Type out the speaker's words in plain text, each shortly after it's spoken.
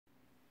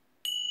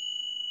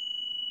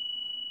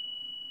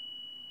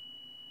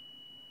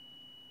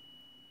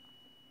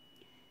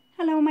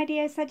Hello my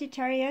dear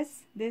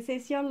Sagittarius, this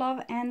is your love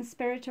and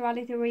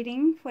spirituality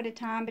reading for the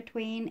time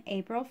between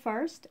April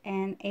 1st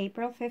and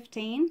April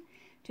 15,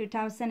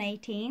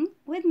 2018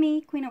 with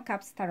me, Queen of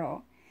Cups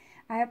Tarot.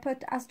 I have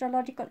put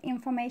astrological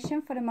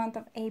information for the month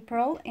of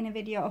April in a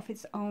video of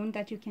its own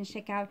that you can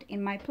check out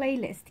in my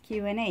playlist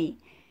Q&A.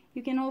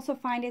 You can also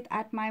find it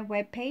at my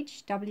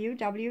webpage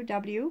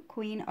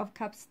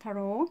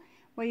www.queenofcupstarot,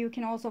 where you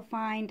can also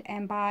find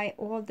and buy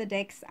all the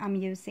decks I'm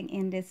using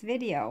in this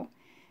video.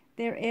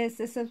 There is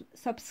a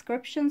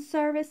subscription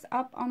service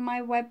up on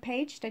my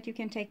webpage that you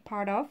can take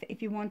part of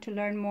if you want to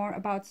learn more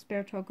about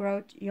spiritual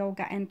growth,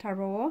 yoga and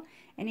tarot.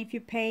 And if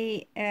you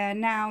pay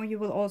now, you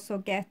will also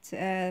get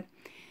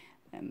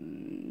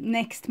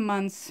next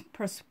month's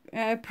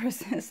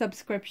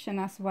subscription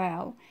as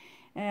well.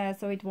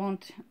 So it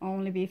won't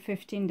only be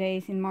 15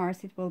 days in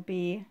March, it will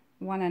be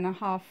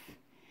 1.5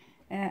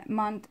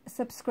 month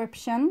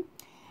subscription.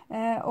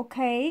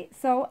 Okay,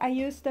 so I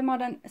used the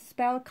Modern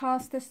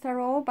Spellcasters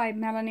Tarot by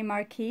Melanie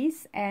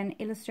Marquise and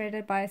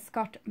illustrated by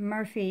Scott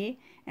Murphy,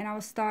 and I will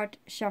start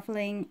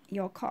shuffling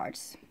your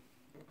cards.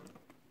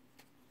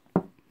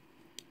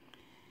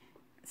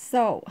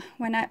 So,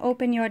 when I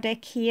open your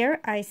deck here,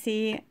 I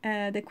see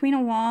the Queen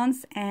of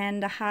Wands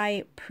and the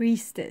High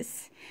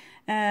Priestess.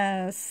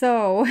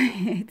 So,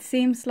 it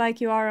seems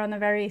like you are on a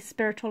very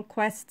spiritual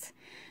quest,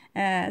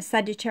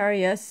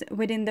 Sagittarius,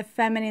 within the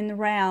feminine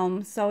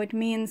realm. So it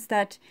means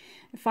that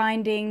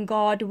finding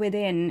God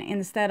within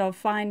instead of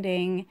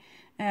finding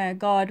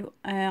God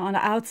on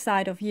the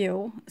outside of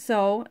you.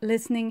 So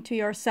listening to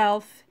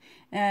yourself,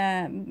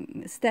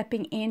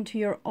 stepping into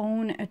your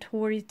own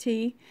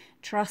authority,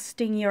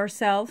 trusting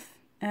yourself,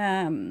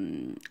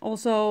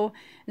 also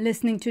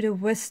listening to the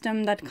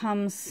wisdom that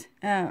comes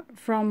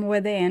from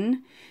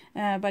within,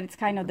 but it's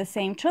kind of the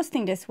same,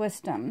 trusting this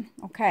wisdom.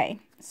 Okay,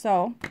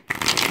 so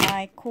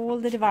I call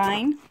the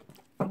divine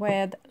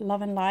with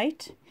love and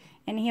light,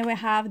 and here we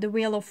have the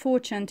Wheel of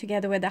Fortune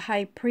together with the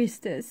High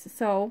Priestess.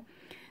 So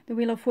the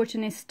Wheel of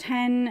Fortune is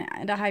 10,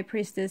 the High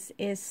Priestess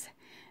is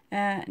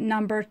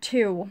number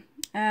 2.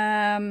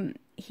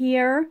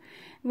 Here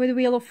with the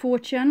Wheel of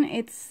Fortune,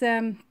 it's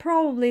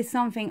probably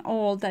something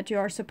old that you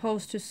are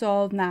supposed to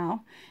solve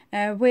now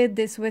with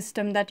this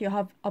wisdom that you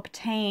have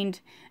obtained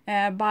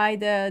by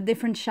the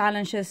different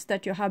challenges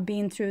that you have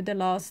been through the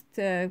last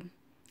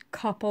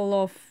couple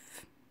of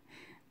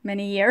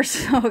many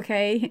years.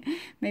 Okay,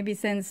 maybe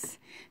since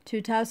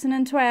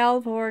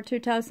 2012 or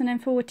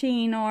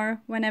 2014 or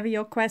whenever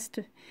your quest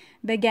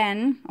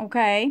began.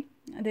 Okay,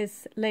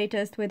 this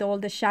latest with all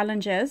the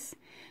challenges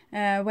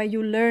where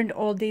you learned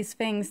all these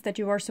things that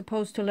you were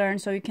supposed to learn,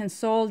 so you can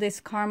solve this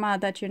karma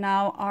that you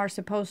now are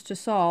supposed to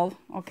solve.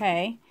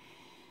 Okay,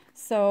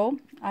 so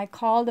I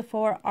call the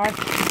 4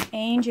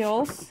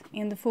 archangels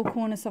in the 4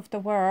 corners of the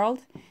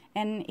world,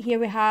 and here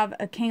we have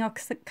a King of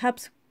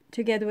Cups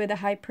together with the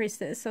High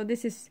Priestess. So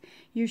this is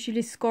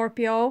usually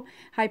Scorpio.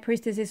 High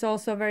Priestess is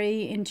also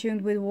very in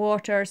tune with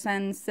water,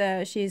 since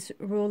she's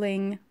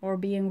ruling or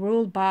being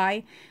ruled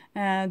by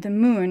the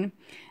moon.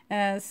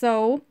 This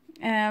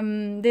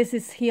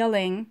is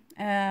healing.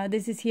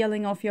 This is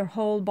healing of your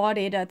whole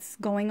body that's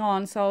going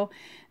on. So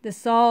the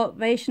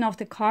salvation of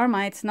the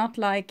karma, it's not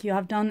like you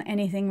have done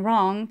anything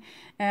wrong.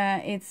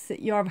 It's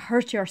you have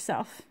hurt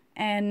yourself.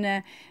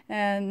 And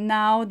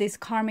now this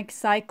karmic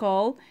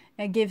cycle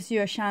gives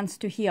you a chance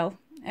to heal.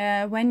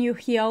 When you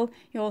heal,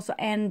 you also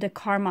end the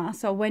karma.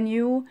 So when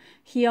you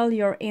heal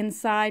your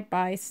inside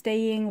by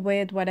staying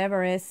with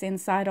whatever is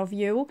inside of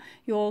you,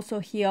 you also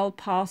heal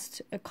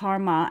past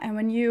karma. And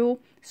when you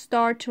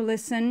start to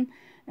listen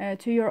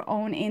to your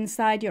own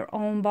inside, your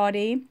own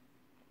body,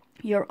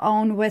 your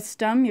own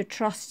wisdom, you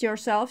trust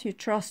yourself, you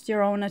trust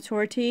your own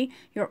authority,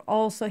 you're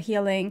also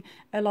healing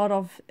a lot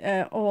of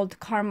old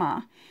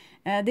karma.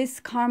 This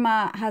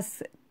karma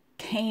has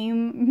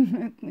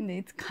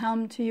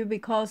come to you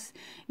because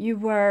you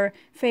were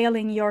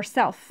failing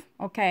yourself.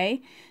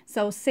 Okay,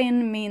 so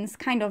sin means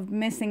kind of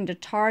missing the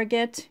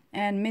target,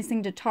 and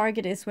missing the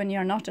target is when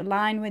you're not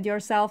aligned with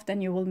yourself.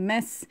 Then you will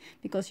miss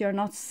because you're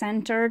not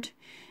centered,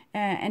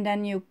 and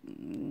then you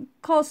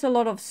cause a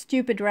lot of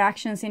stupid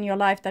reactions in your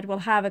life that will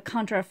have a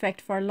counter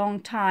effect for a long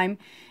time,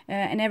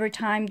 and every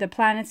time the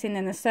planet's in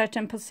a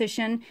certain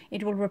position,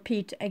 it will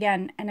repeat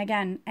again and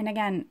again and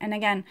again and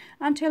again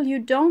until you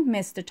don't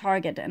miss the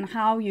target. And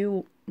how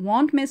you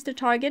won't miss the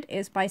target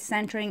is by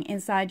centering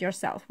inside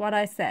yourself, what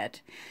I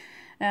said.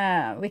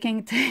 We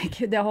can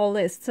take the whole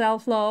list: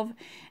 self-love,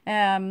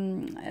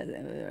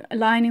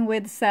 aligning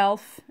with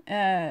self,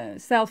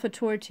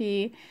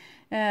 self-authority,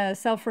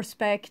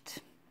 self-respect,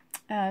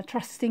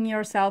 trusting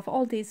yourself,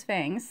 all these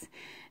things.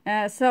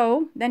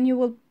 So then you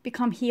will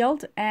become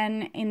healed,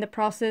 and in the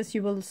process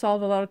you will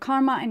solve a lot of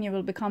karma and you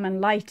will become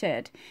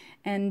enlightened.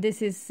 And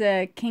this is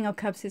King of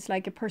Cups is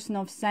like a person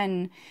of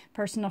Zen,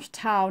 person of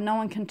Tao. No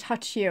one can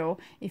touch you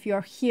if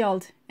you're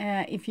healed,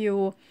 if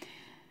you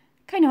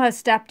kind of have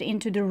stepped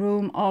into the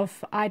room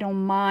of I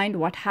don't mind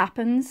what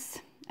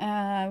happens.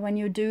 When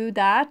you do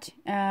that,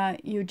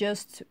 you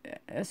just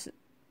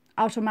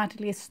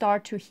automatically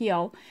start to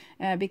heal,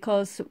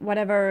 because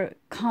whatever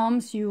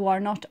comes, you are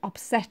not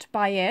upset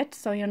by it,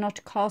 so you're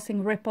not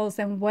causing ripples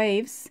and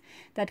waves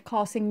that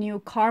causing new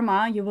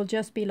karma. You will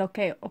just be like,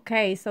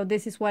 okay, so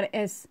this is what it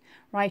is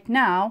right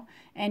now,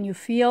 and you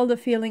feel the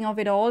feeling of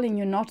it all, and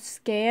you're not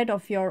scared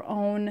of your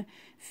own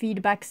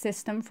feedback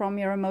system from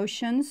your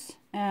emotions.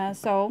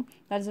 So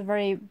that's a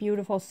very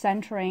beautiful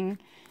centering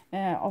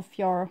of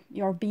your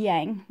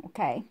being.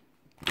 Okay,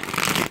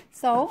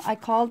 so I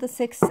call the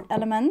 6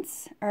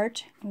 elements: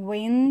 earth,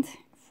 wind,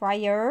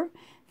 fire,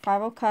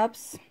 5 of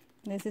cups.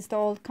 This is the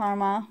old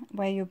karma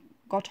where you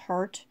got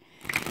hurt.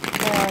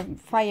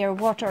 Fire,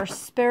 water,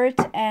 spirit,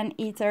 and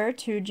ether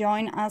to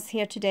join us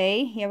here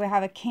today. Here we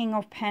have a King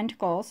of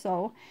Pentacles.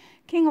 So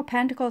King of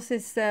Pentacles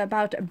is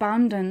about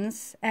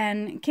abundance,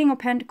 and King of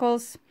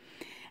Pentacles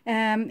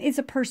is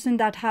a person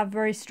that have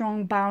very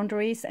strong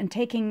boundaries and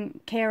taking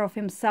care of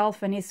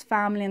himself and his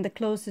family and the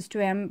closest to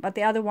him. But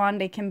the other one,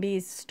 they can be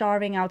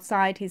starving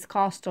outside his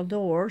castle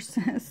doors.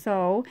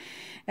 So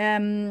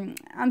I'm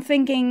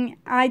thinking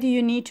either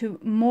you need to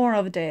more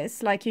of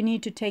this, like you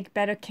need to take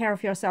better care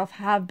of yourself,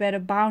 have better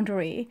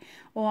boundary,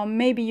 or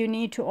maybe you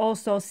need to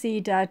also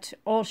see that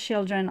all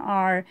children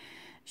are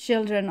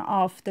children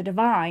of the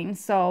divine.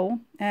 So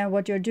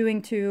what you're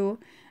doing to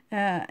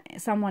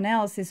someone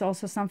else is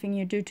also something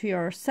you do to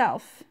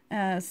yourself.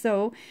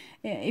 So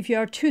if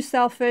you're too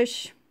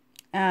selfish,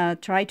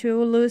 try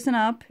to loosen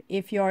up.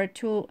 If you're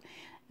too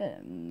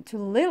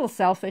little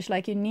selfish,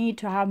 like you need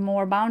to have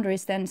more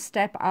boundaries, then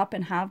step up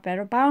and have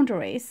better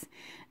boundaries.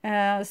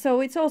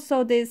 So it's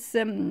also this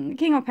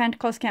King of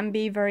Pentacles can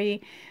be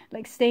very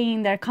like staying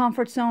in their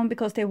comfort zone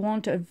because they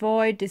want to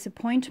avoid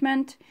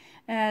disappointment.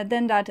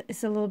 Then that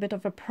is a little bit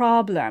of a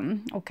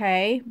problem,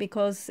 okay?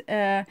 Because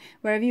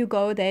wherever you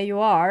go, there you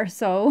are.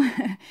 So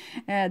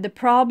the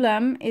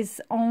problem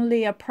is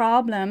only a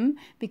problem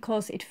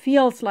because it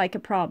feels like a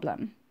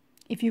problem.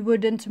 If you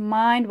wouldn't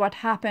mind what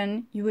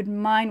happened, you would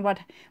mind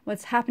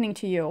what's happening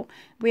to you.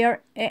 We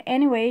are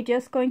anyway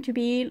just going to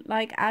be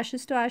like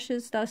ashes to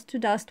ashes, dust to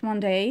dust one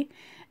day.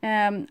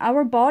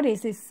 Our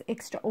bodies is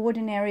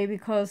extraordinary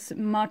because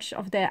much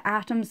of the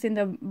atoms in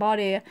the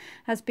body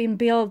has been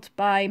built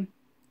by,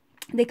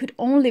 they could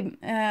only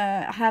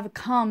have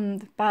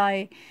come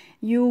by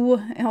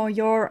you or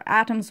your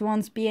atoms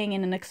once being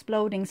in an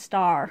exploding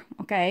star,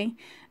 okay?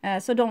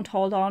 So don't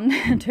hold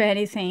on to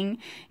anything.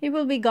 It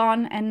will be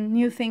gone and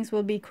new things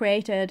will be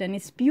created, and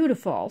it's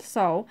beautiful.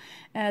 So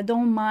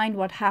don't mind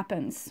what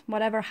happens.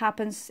 Whatever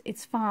happens,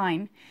 it's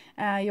fine.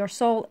 Your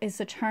soul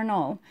is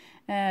eternal.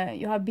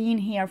 You have been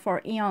here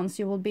for eons.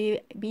 You will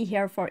be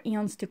here for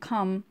eons to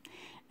come.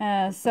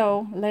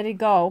 So let it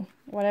go,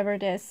 whatever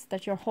it is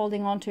that you're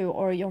holding on to,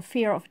 or your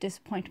fear of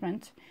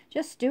disappointment.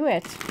 Just do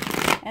it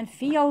and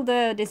feel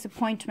the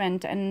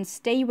disappointment and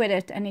stay with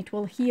it, and it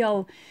will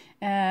heal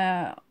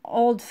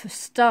old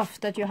stuff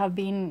that you have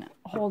been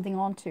holding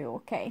on to.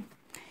 Okay,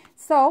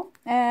 so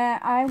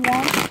I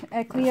want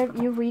a clear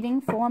view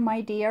reading for my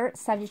dear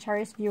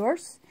Sagittarius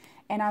viewers.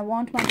 And I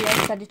want my dear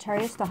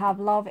Sagittarius to have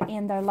love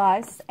in their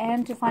lives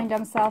and to find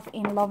themselves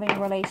in loving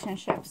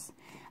relationships.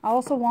 I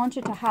also want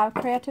you to have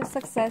creative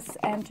success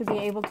and to be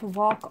able to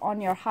walk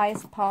on your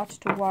highest path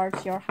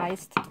towards your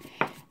highest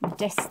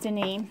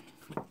destiny.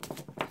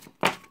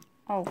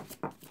 Oh,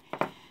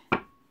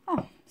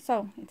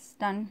 so it's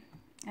done.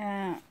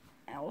 I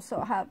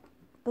also have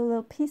a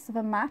little piece of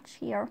a match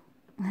here.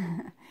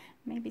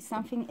 Maybe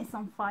something is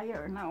on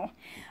fire now.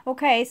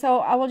 Okay,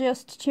 so I will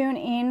just tune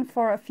in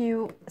for a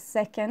few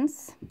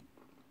seconds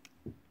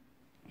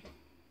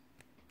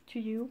to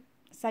you,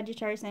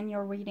 Sagittarius, in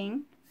your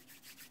reading.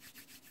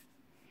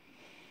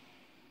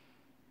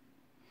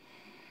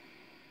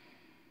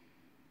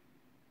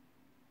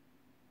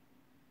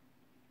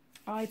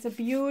 Oh, it's a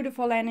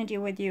beautiful energy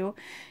with you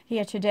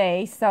here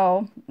today,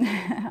 so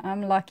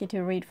I'm lucky to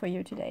read for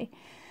you today.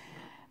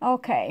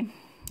 Okay.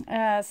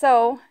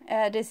 So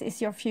this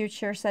is your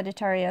future,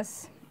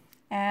 Sagittarius,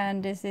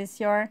 and this is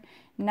your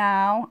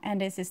now,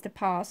 and this is the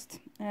past.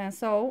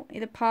 So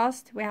in the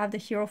past we have the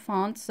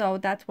Hierophant, so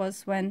that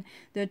was when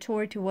the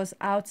authority was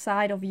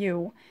outside of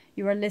you.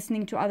 You were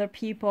listening to other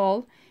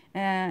people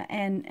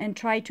and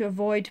try to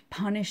avoid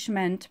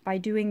punishment by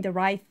doing the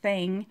right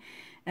thing.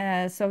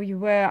 So you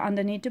were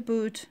underneath the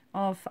boot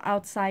of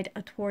outside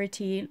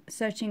authority,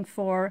 searching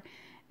for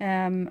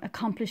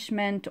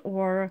accomplishment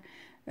or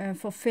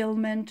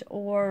fulfillment,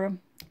 or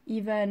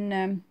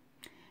even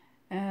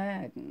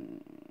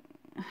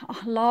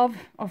love,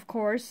 of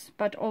course,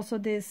 but also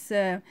this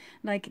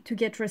like to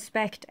get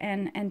respect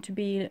and to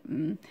be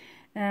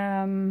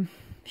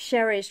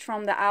cherished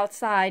from the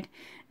outside.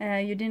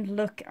 You didn't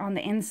look on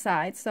the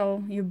inside,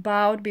 so you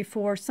bowed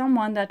before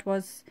someone that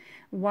was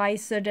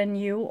wiser than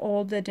you,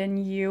 older than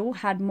you,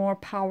 had more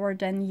power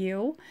than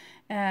you,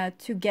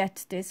 to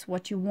get this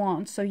what you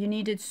want. So you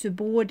needed to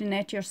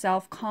subordinate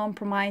yourself,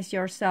 compromise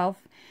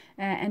yourself,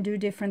 and do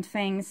different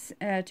things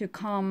to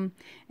come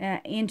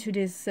into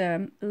this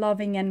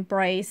loving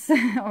embrace,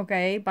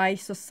 okay, by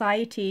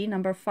society.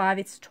 Number 5,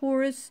 it's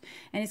Taurus,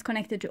 and it's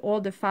connected to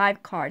all the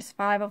 5 cards.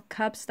 5 of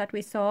Cups that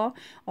we saw,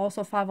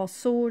 also 5 of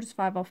Swords,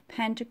 5 of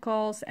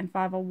Pentacles, and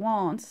 5 of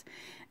Wands.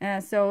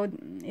 So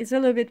it's a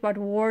little bit what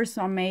wars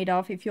are made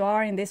of. If you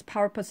are in this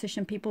power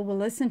position, people will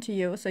listen to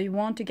you. So you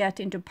want to get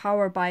into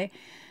power by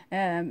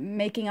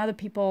making other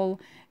people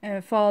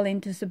fall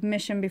into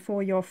submission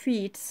before your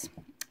feet.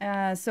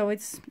 So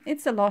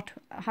it's a lot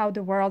how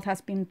the world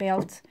has been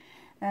built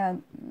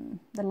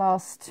the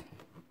last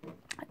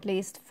at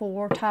least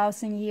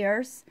 4,000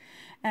 years.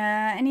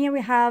 And here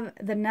we have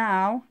the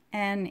now,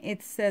 and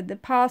it's the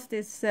past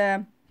is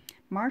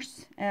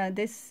Mars.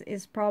 This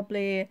is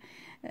probably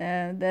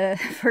the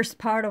first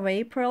part of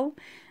April.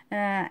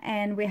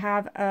 And we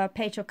have a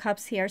Page of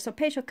Cups here. So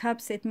Page of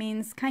Cups, it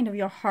means kind of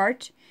your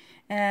heart.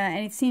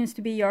 And it seems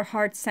to be your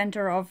heart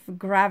center of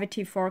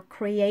gravity for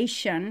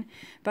creation.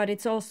 But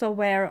it's also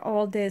where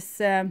all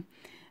this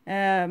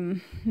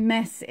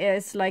mess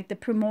is, like the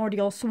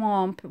primordial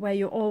swamp, where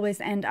you always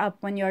end up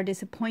when you're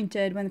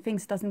disappointed, when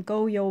things doesn't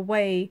go your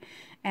way.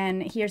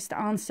 And here's the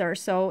answer.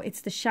 So it's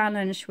the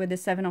challenge with the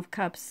 7 of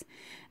Cups.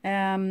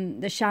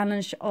 The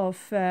challenge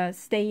of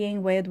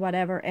staying with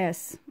whatever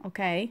is,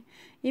 okay?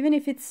 Even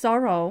if it's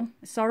sorrow,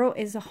 sorrow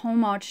is a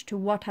homage to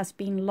what has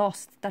been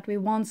lost, that we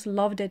once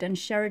loved it and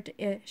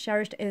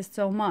cherished it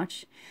so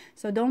much.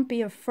 So don't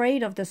be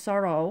afraid of the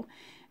sorrow,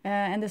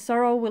 and the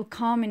sorrow will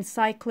come in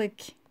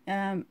cyclic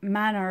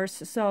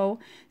manners. So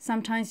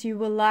sometimes you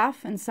will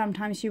laugh and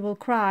sometimes you will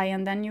cry,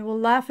 and then you will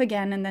laugh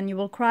again and then you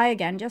will cry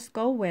again. Just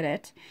go with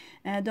it.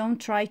 Don't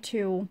try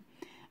to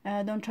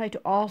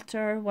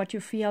alter what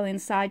you feel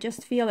inside.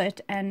 Just feel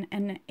it,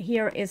 and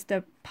here is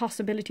the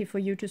possibility for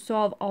you to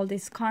solve all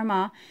this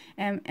karma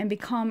and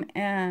become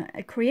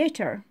a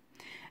creator,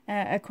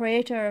 a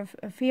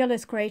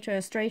fearless creator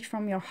straight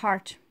from your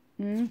heart.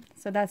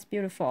 So that's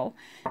beautiful.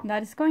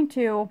 That is going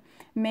to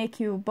make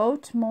you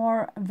both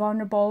more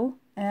vulnerable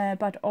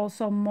but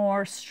also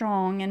more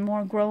strong and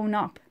more grown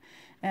up,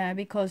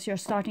 because you're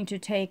starting to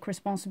take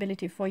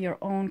responsibility for your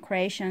own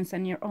creations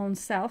and your own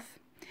self.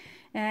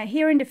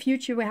 Here in the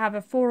future we have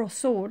a 4 of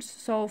Swords.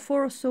 So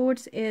 4 of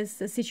Swords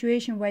is a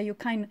situation where you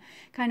kind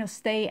of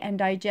stay and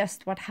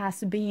digest what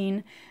has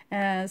been.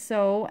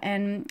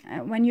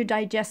 When you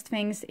digest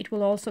things, it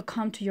will also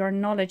come to your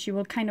knowledge. You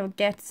will kind of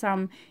get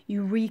some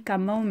eureka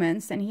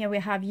moments. And here we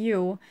have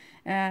you,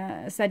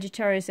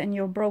 Sagittarius, and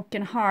your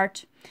broken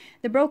heart.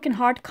 The broken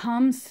heart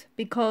comes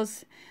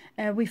because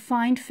we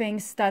find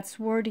things that's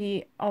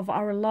worthy of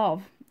our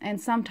love.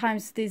 And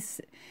sometimes this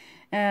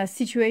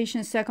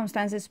situations,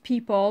 circumstances,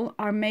 people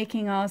are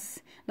making us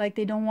like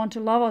they don't want to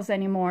love us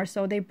anymore,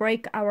 so they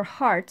break our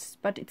hearts,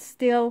 but it's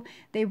still,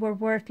 they were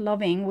worth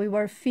loving. We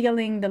were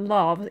feeling the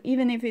love,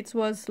 even if it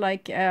was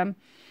like an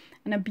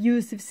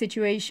abusive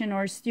situation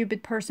or a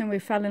stupid person we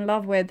fell in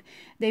love with.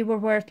 They were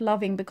worth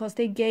loving because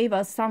they gave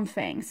us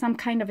something, some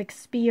kind of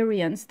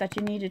experience that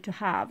you needed to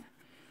have.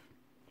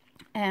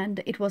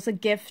 And it was a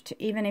gift,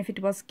 even if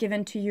it was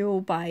given to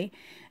you by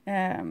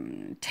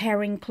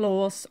tearing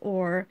claws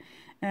or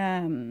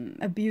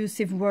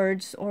abusive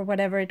words or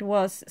whatever it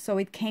was. So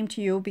it came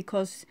to you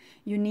because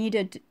you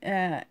needed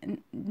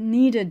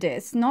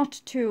this,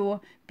 not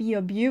to be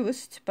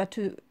abused, but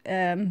to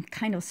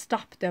kind of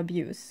stop the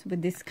abuse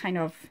with this kind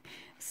of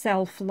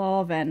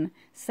self-love and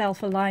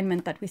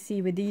self-alignment that we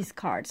see with these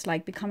cards,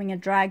 like becoming a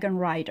dragon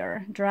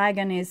rider.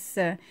 Dragon is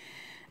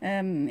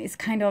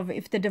kind of,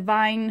 if the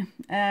divine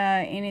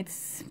in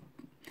its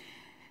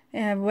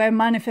were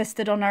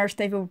manifested on earth,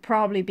 they will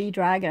probably be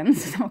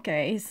dragons.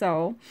 Okay,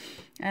 so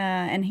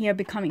and here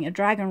becoming a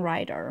dragon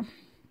rider.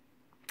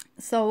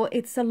 So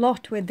it's a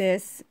lot with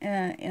this,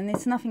 and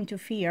it's nothing to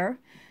fear,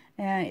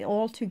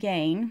 all to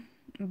gain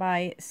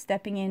by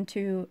stepping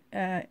into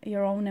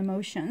your own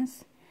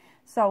emotions.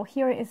 So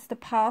here is the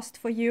past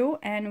for you,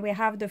 and we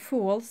have the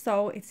Fool.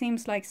 So it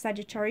seems like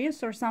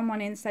Sagittarius or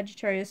someone in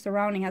Sagittarius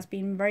surrounding has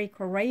been very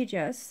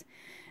courageous,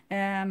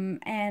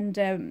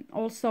 and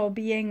also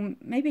being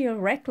maybe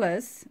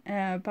reckless,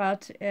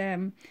 but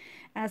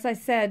as I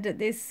said,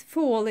 this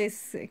Fool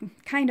is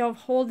kind of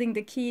holding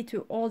the key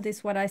to all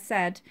this, what I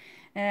said,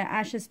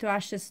 ashes to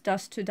ashes,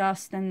 dust to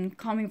dust, and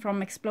coming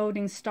from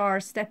exploding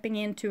stars, stepping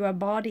into a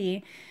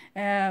body,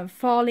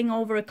 falling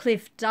over a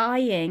cliff,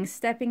 dying,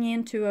 stepping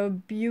into a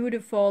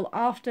beautiful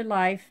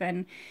afterlife,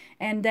 and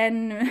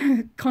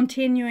then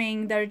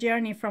continuing their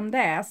journey from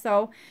there.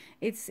 So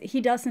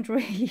he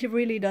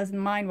really doesn't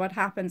mind what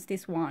happens,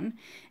 this one.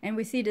 And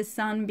we see the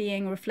sun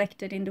being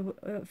reflected in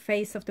the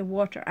face of the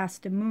water as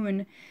the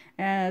moon.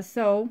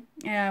 So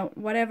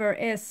whatever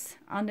is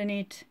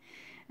underneath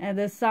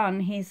the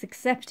sun, he's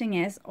accepting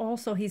it,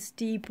 also his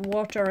deep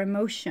water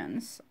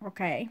emotions.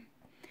 Okay,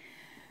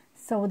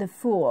 so the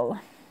Fool.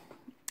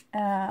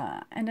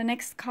 And the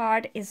next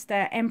card is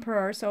the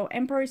Emperor. So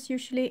Emperor is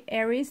usually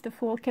Aries. The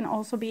Fool can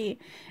also be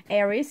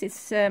Aries.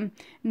 It's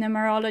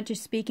numerology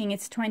speaking,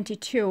 it's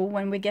 22.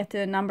 When we get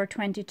the number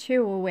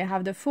 22, we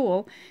have the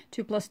Fool.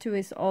 2 plus 2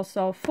 is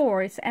also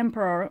 4. It's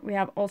Emperor. We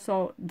have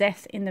also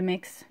Death in the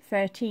mix.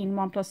 13.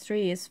 1 plus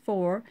 3 is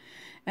 4.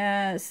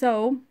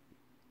 Having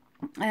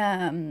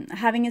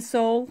a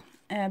soul,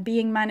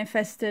 being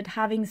manifested,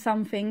 having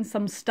something,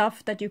 some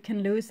stuff that you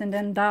can lose, and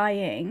then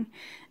dying.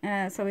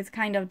 So it's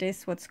kind of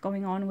this, what's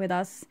going on with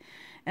us.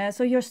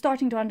 So you're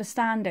starting to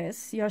understand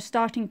this. You're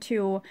starting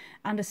to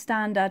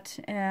understand that,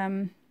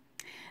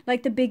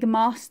 like the big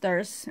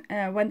masters,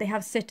 when they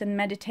have sit and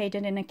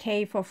meditated in a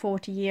cave for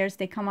 40 years,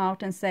 they come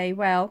out and say,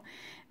 well,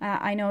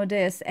 I know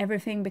this,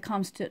 everything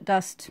becomes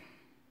dust.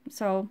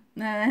 So,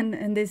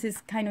 and this is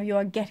kind of, you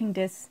are getting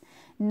this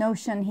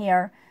notion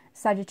here,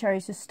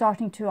 Sagittarius, is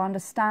starting to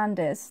understand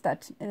this,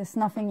 that there's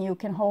nothing you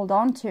can hold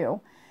on to.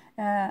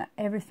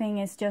 Everything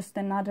is just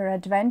another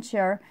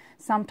adventure.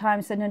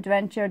 Sometimes an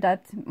adventure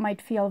that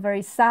might feel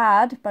very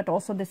sad, but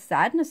also the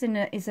sadness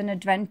is an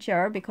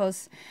adventure,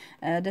 because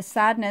the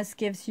sadness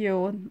gives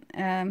you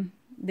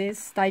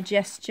this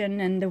digestion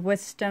and the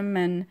wisdom,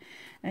 and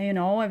you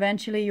know,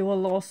 eventually you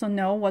will also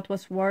know what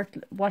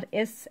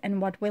is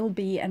and what will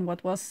be, and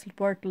what was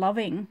worth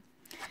loving.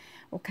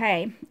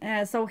 Okay,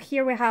 so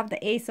here we have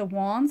the Ace of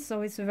Wands,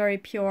 so it's a very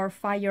pure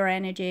fire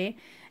energy,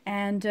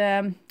 and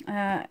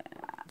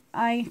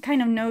I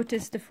kind of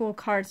noticed the 4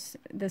 cards,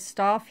 the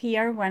staff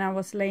here, when I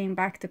was laying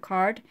back the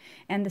card,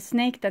 and the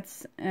snake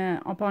that's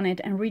upon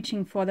it and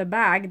reaching for the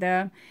bag,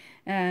 the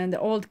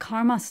old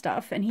karma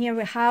stuff. And here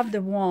we have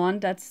the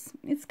wand,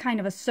 it's kind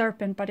of a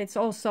serpent, but it's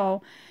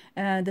also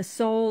the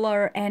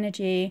solar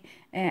energy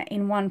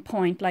in one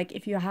point, like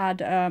if you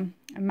had a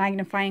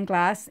magnifying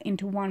glass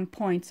into one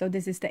point. So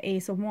this is the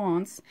Ace of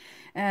Wands.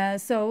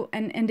 So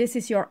and this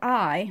is your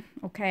eye,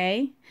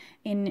 okay,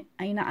 in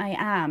I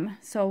am.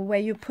 So where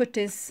you put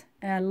this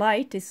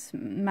light, this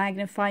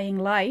magnifying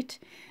light,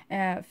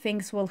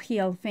 things will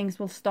heal, things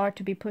will start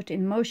to be put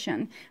in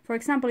motion. For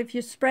example, if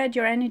you spread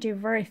your energy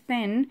very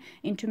thin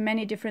into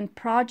many different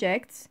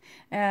projects,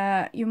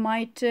 you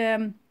might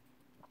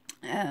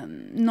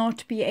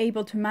not be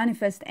able to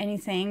manifest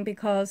anything,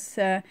 because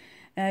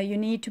you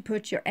need to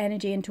put your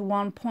energy into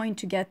one point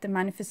to get the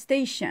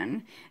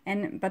manifestation.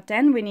 But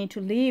then we need to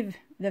leave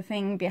the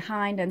thing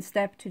behind and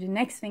step to the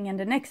next thing and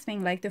the next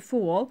thing, like the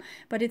Fool.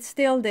 But it's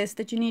still this,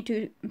 that you need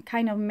to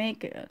kind of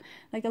make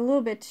like a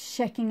little bit,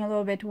 checking a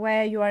little bit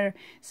where you are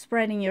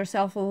spreading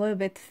yourself a little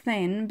bit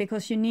thin,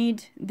 because you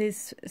need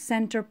this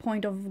center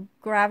point of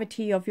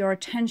gravity of your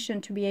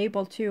attention to be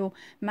able to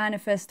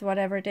manifest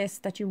whatever it is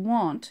that you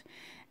want.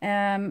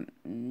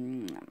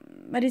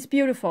 But it's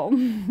beautiful.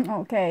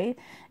 Okay,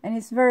 and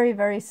it's very,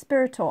 very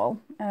spiritual.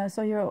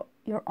 So you're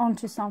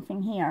onto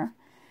something here.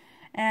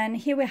 And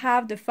here we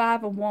have the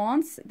 5 of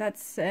Wands.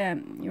 That's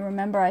you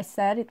remember I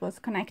said it was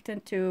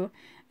connected to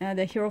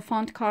the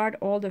Hierophant card,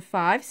 all the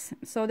 5s.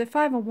 So the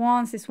 5 of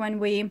Wands is when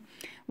we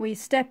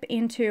step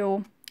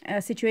into a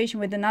situation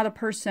with another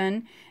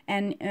person,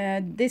 and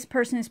this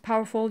person is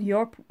powerful,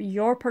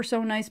 your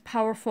persona is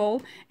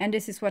powerful, and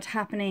this is what's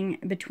happening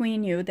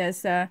between you.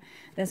 There's a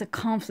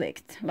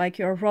conflict, like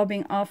you're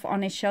rubbing off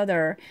on each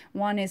other.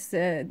 One is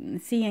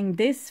seeing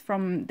this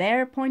from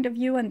their point of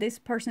view, and this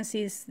person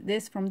sees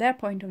this from their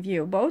point of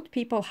view. Both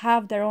people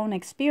have their own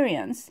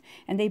experience,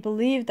 and they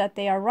believe that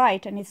they are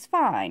right, and it's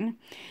fine.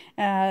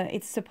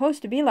 It's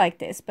supposed to be like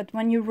this. But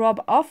when you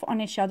rub off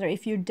on each other,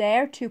 if you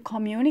dare to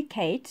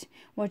communicate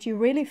what you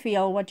really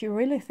feel, what you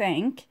really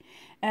think,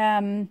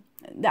 the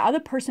other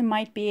person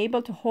might be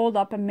able to hold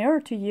up a mirror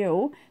to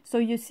you, so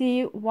you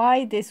see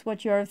why this,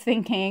 what you're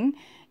thinking,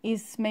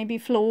 is maybe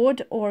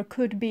flawed or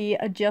could be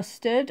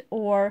adjusted,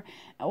 or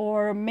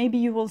maybe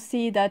you will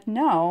see that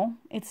no,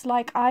 it's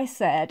like I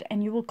said,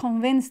 and you will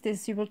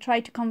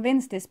try to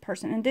convince this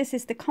person, and this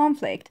is the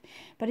conflict.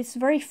 But it's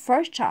very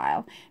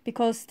fertile,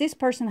 because this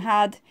person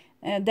had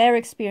their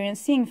experience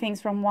seeing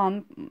things from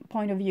one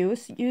point of view,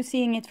 you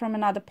seeing it from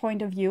another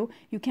point of view.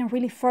 You can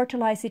really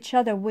fertilize each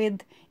other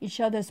with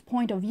each other's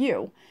point of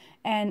view,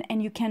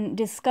 and you can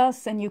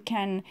discuss, and you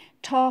can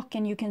talk,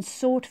 and you can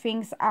sort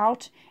things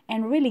out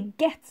and really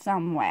get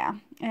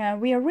somewhere.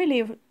 We are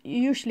really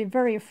usually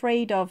very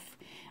afraid of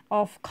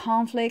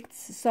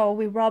conflicts, so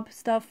we rub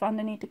stuff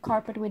underneath the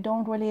carpet. We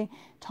don't really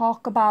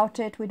talk about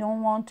it. We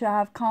don't want to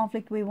have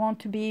conflict. We want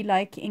to be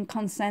like in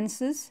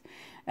consensus,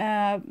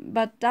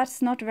 but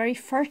that's not very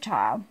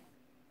fertile.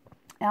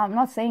 I'm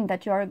not saying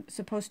that you're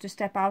supposed to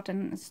step out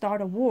and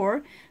start a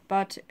war,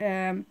 but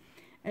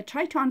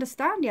try to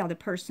understand the other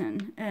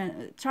person.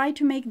 Try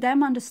to make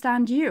them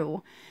understand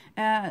you.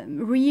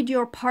 Read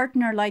your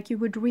partner like you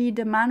would read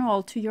a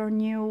manual to your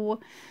new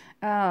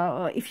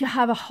if you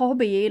have a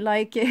hobby,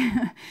 like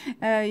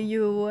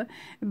you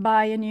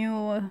buy a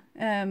new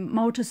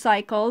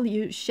motorcycle,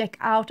 you check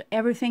out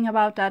everything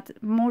about that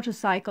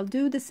motorcycle.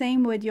 Do the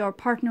same with your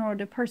partner or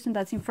the person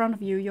that's in front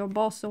of you, your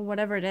boss or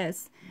whatever it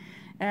is.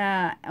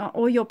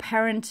 or your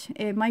parent.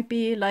 It might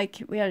be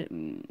like we are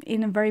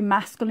in a very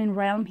masculine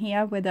realm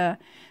here with a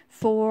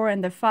 4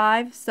 and the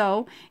 5,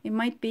 so it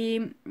might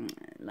be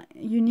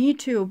you need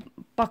to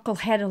buckle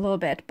head a little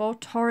bit. Both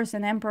Taurus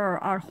and Emperor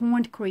are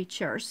horned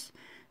creatures,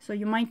 so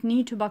you might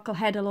need to buckle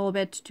head a little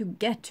bit to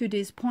get to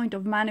this point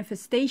of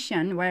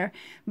manifestation where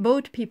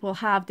both people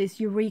have this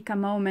eureka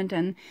moment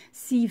and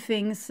see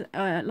things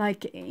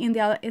like in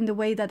the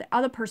way that the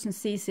other person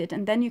sees it,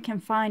 and then you can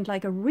find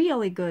like a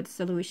really good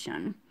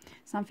solution,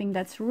 something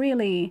that's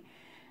really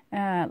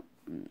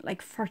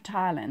like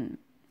fertile and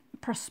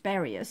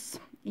prosperous.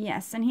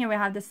 Yes, and here we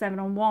have the 7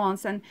 of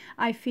Wands, and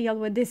I feel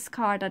with this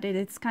card that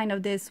it's kind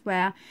of this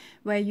where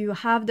you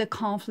have the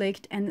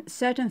conflict and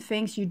certain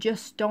things you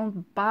just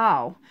don't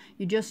bow,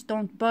 you just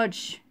don't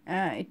budge.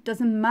 It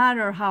doesn't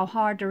matter how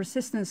hard the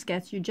resistance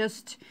gets, you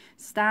just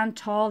stand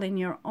tall in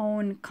your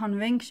own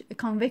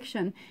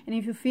conviction. And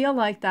if you feel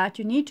like that,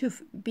 you need to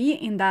be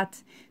in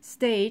that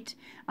state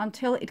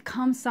until it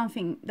comes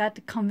something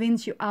that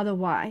convinces you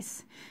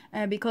otherwise.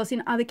 Because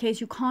in other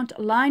case, you can't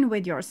align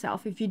with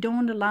yourself if you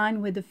don't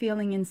align with the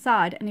feeling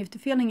inside. And if the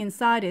feeling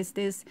inside is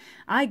this,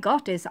 I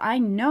got this, I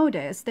know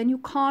this, then you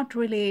can't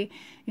really,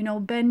 you know,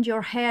 bend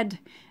your head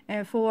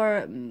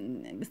for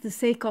the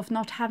sake of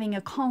not having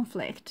a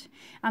conflict.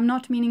 I'm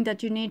not meaning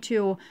that you need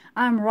to,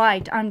 I'm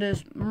right, I'm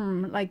just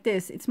like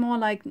this. It's more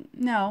like,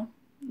 no,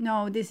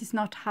 this is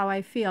not how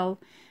I feel.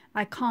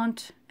 I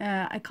can't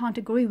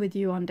agree with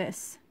you on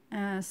this.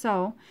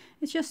 So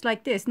it's just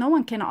like this. No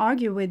one can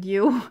argue with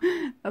you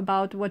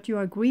about what you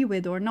agree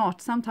with or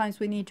not. Sometimes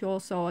we need to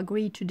also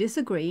agree to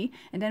disagree,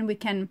 and then we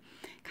can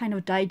kind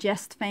of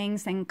digest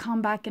things and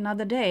come back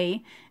another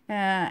day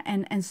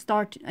and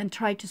start and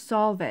try to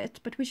solve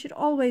it. But we should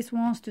always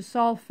want to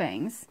solve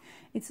things.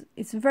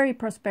 It's very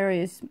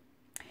prosperous.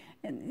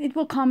 It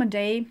will come a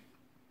day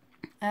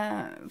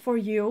for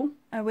you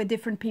with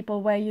different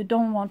people where you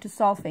don't want to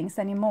solve things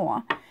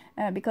anymore.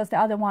 Because the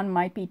other one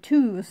might be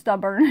too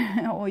stubborn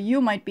or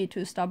you might be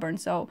too stubborn,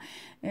 so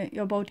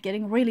you're both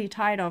getting really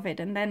tired of it,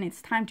 and then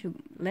it's time to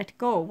let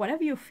go.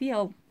 Whatever you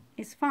feel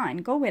is fine,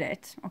 go with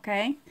it,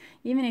 okay?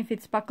 Even if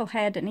it's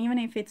bucklehead, and even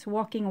if it's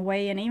walking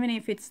away, and even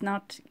if it's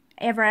not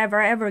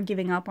ever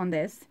giving up on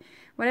this,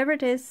 whatever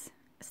it is,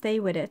 stay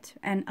with it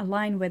and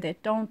align with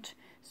it. Don't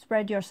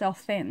spread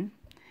yourself thin.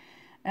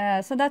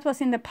 So that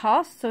was in the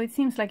past, so it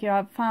seems like you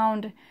have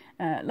found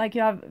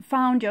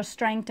your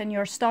strength and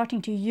you're starting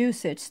to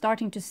use it,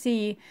 starting to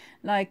see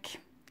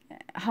like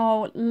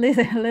how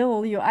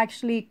little you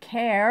actually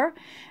care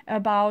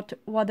about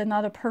what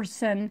another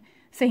person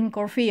think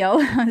or feel.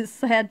 It's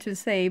sad to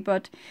say,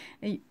 but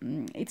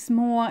it's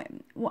more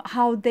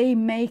how they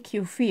make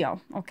you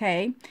feel,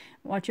 okay?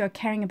 What you're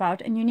caring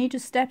about, and you need to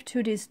step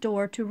to this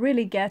door to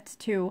really get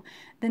to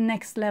the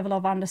next level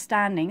of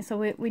understanding.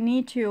 So we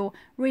need to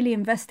really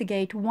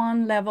investigate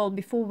one level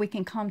before we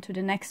can come to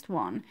the next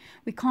one.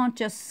 We can't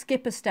just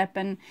skip a step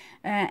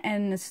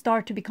and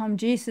start to become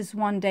Jesus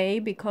one day,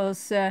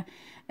 because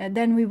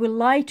then we will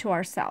lie to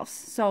ourselves.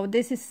 So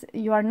this is,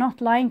 you are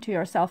not lying to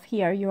yourself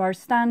here, you are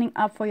standing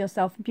up for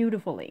yourself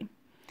beautifully.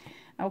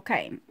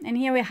 Okay, and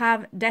here we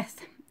have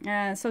death.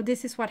 So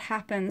this is what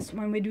happens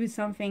when we do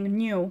something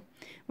new,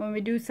 when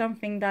we do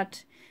something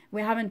that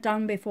we haven't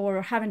done before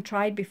or haven't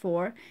tried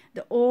before.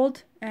 The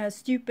old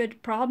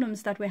stupid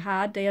problems that we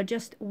had, they are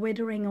just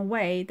withering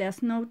away.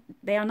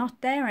 They are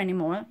not there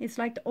anymore. It's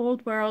like the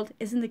old world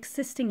isn't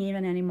existing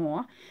even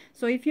anymore.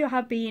 So if you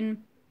have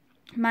been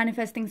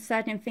manifesting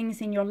certain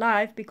things in your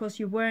life because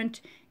you weren't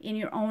in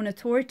your own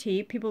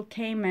authority, people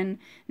came and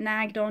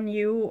nagged on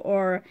you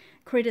or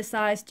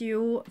criticized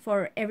you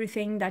for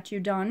everything that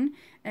you've done.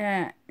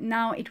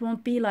 Now it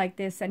won't be like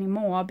this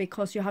anymore,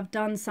 because you have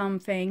done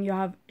something, you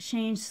have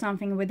changed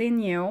something within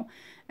you.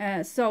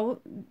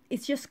 So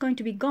it's just going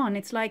to be gone.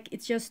 It's like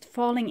it's just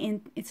falling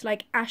in. It's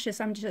like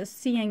ashes. I'm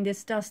just seeing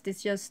this dust.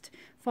 It's just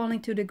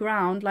falling to the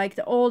ground, like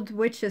the old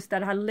witches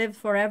that have lived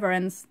forever,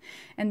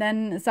 and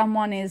then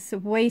someone is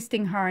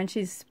wasting her and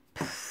she's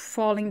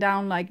falling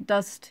down like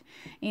dust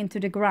into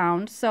the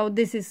ground. So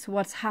this is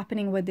what's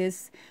happening with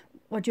this,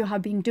 what you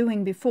have been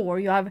doing before.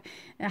 You have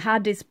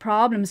had this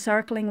problem,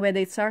 circling with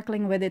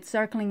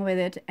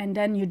it, and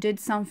then you did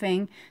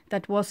something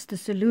that was the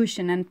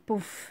solution, and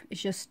poof,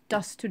 it's just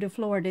dust to the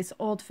floor, this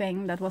old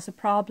thing that was a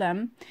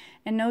problem.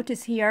 And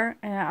notice here,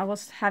 I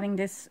was having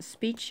this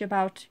speech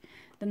about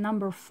the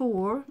number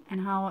 4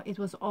 and how it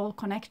was all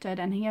connected,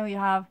 and here you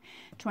have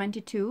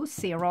 22,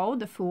 0,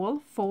 the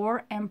Fool,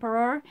 4,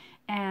 Emperor,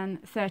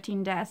 and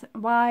 13, Death.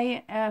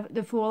 Why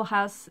the Fool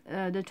has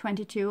the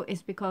 22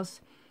 is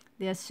because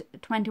there's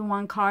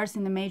 21 cards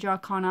in the major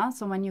arcana,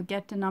 so when you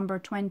get the number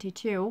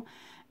 22,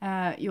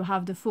 you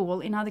have the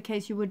Fool. In other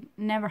case, you would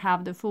never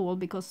have the Fool,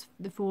 because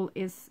the Fool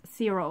is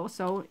 0.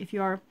 So if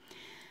you are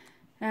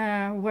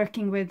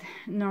working with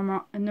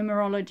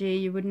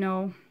numerology, you would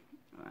know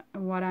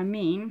what I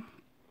mean.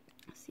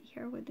 Let's see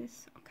here with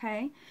this.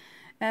 Okay.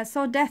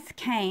 So Death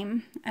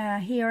came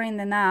here in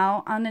the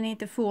now underneath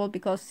the Fool,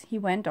 because he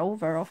went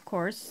over, of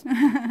course.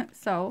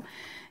 So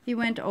He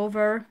went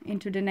over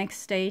into the next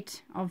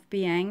state of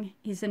being.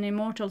 He's an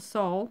immortal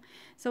soul,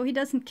 so he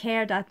doesn't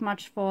care that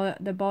much for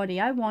the body.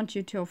 I want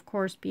you to, of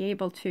course, be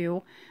able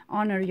to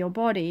honor your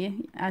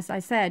body. As I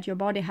said, your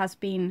body has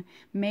been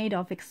made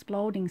of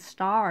exploding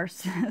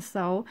stars,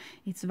 so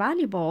it's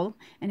valuable,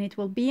 and it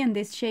will be in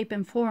this shape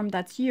and form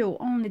that's you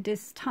only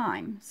this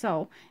time.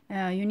 So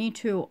you need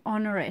to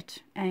honor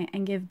it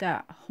and give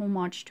the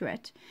homage to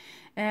it.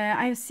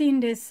 I've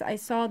seen this, I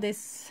saw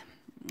this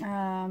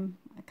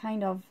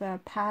kind of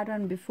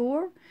pattern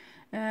before.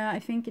 I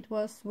think it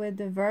was with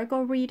the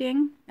Virgo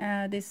reading,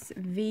 this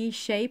V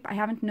shape. I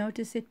haven't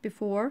noticed it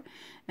before.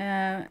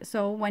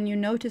 So when you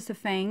notice a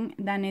thing,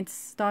 then it's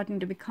starting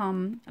to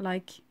become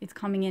like it's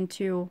coming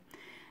into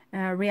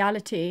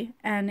reality.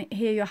 And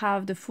here you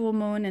have the full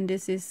moon, and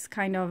this is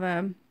kind of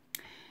a,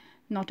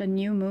 not a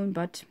new moon,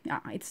 but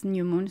it's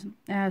new moon,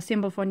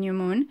 symbol for new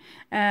moon.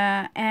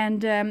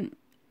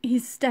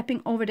 He's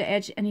stepping over the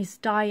edge and he's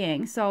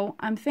dying. So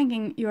I'm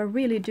thinking you're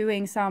really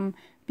doing some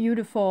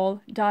beautiful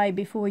die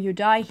before you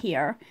die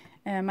here,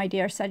 my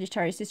dear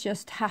Sagittarius. It's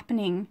just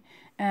happening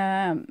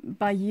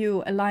by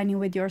you aligning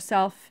with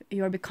yourself.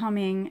 You're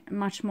becoming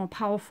much more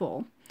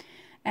powerful.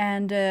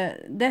 And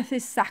death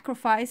is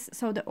sacrifice.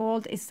 So the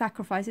old is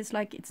sacrifice. It's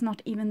like it's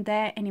not even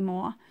there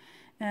anymore.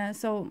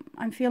 So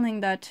I'm feeling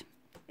that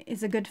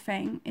it's a good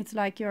thing. It's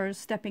like you're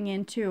stepping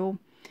into...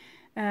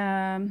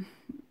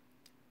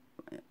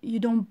 you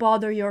don't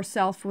bother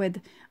yourself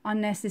with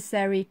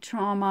unnecessary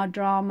trauma,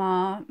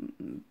 drama,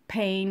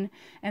 pain,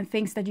 and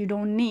things that you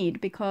don't need,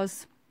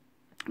 because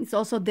it's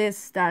also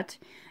this that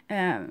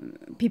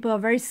people are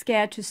very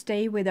scared to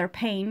stay with their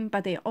pain,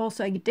 but they're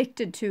also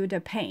addicted to the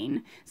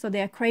pain. So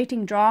they are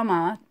creating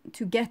drama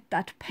to get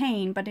that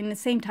pain, but in the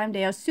same time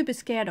they are super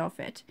scared of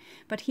it.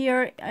 But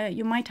here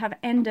you might have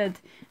ended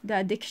the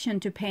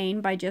addiction to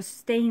pain by just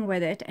staying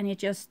with it, and it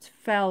just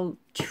fell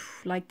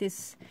like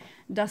this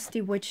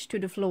dusty witch to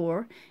the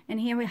floor.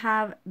 And here we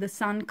have the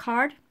Sun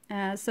card.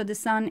 So the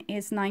Sun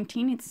is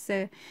 19. It's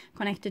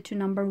connected to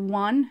number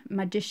 1,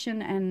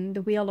 Magician, and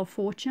the Wheel of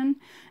Fortune.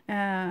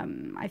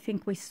 I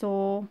think we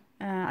saw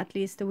at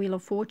least the Wheel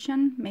of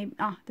Fortune. Maybe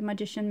the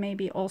Magician,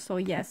 maybe also.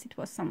 Yes, it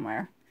was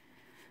somewhere.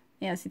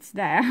 Yes, it's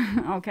there.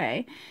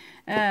 Okay.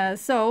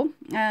 So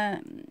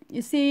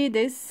you see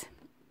this.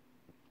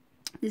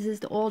 This is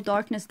the old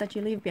darkness that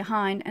you leave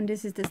behind, and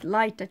this is this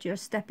light that you're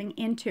stepping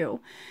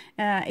into.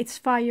 It's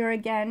fire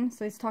again,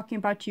 so it's talking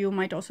about you.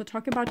 Might also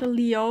talk about a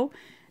Leo,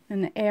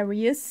 an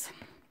Aries.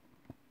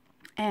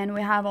 And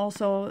we have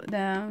also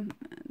the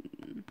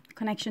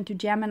connection to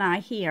Gemini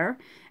here.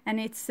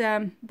 And it's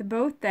the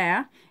boat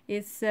there.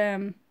 It's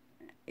a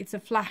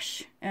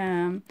flash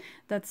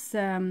that's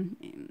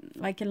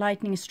like a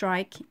lightning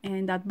strike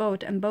in that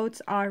boat. And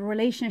boats are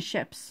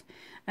relationships.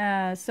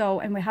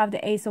 And we have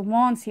the Ace of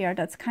Wands here.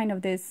 That's kind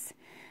of this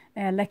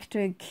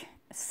electric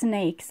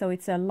snake. So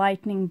it's a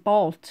lightning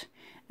bolt.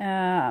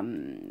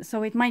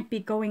 So it might be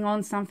going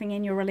on something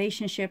in your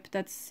relationship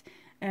that's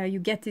you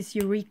get this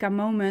eureka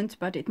moment,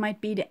 but it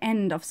might be the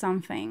end of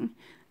something.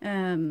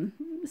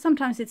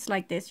 Sometimes it's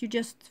like this. You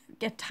just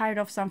get tired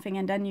of something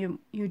and then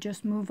you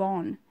just move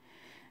on.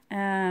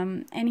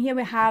 And here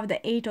we have the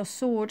Eight of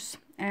Swords.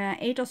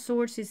 Eight of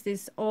Swords is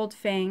this old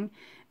thing,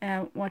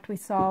 what we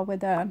saw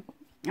with the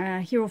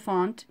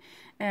Hierophant.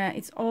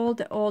 It's all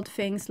the old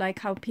things, like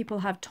how people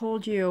have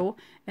told you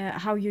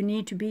how you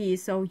need to be,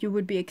 so you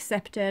would be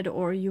accepted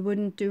or you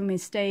wouldn't do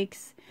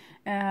mistakes.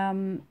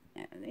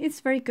 It's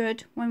very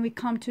good. When we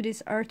come to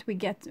this earth,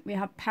 we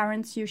have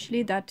parents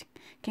usually that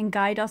can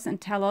guide us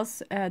and tell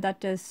us that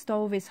the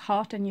stove is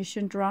hot and you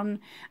shouldn't run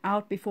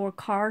out before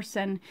cars,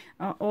 and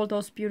all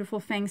those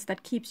beautiful things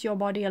that keeps your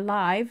body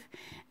alive.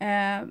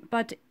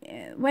 But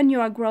when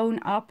you are grown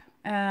up,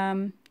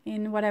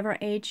 in whatever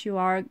age you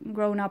are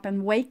grown up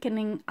and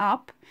wakening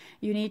up,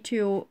 you need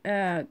to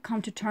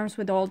come to terms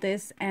with all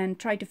this and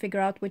try to figure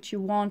out which you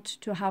want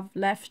to have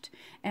left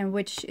and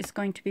which is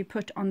going to be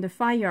put on the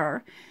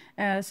fire.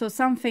 So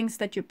some things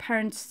that your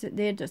parents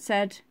did,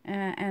 said,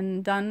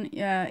 and done,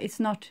 it's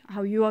not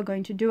how you are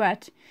going to do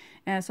it.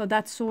 So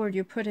that sword,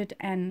 you put it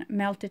and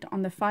melt it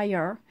on the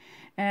fire.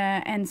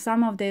 And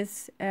some of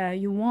this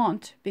you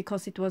want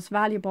because it was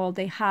valuable.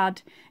 They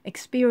had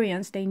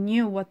experience. They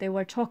knew what they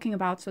were talking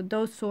about. So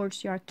those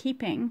swords you are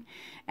keeping.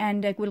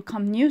 And there will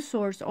come new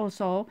swords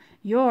also,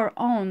 your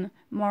own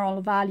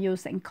moral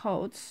values and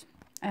codes.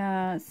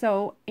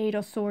 So Eight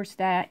of Swords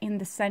there in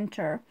the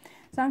center.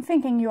 So I'm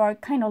thinking you are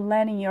kind of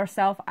letting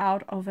yourself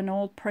out of an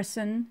old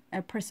prison,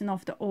 a prison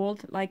of the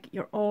old, like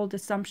your old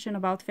assumption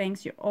about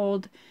things, your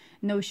old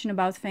notion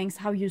about things,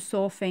 how you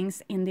saw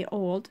things in the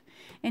old.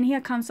 And here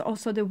comes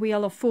also the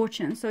Wheel of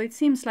Fortune. So it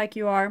seems like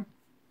you are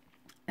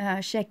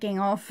checking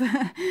off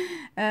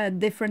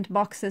different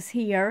boxes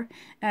here.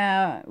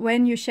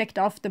 When you checked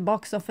off the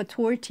box of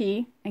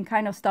authority and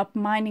kind of stopped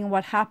minding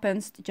what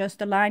happens,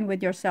 just align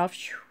with yourself,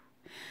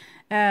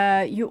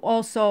 you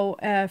also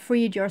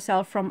freed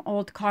yourself from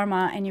old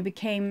karma, and you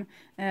became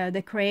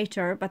the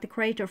creator, but the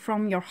creator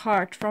from your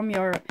heart, from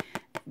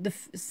the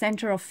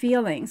center of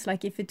feelings.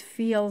 Like if it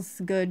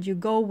feels good, you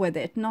go with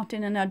it, not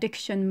in an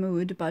addiction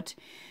mood, but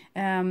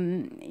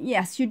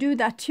yes, you do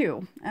that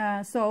too.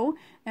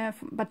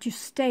 But you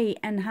stay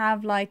and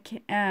have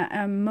like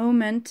a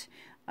moment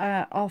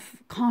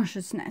of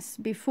consciousness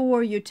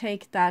before you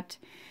take that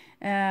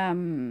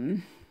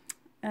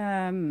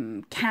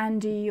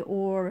candy,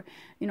 or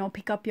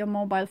pick up your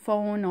mobile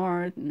phone,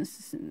 or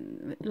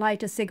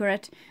light a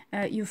cigarette.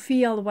 You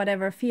feel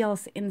whatever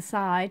feels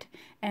inside,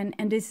 and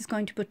this is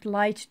going to put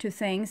light to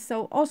things.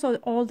 So also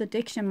all the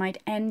addiction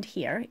might end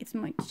here. It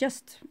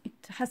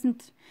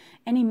hasn't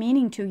any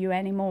meaning to you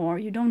anymore.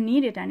 You don't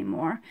need it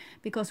anymore,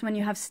 because when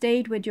you have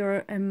stayed with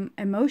your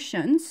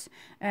emotions,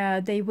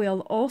 they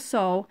will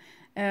also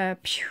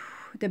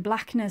the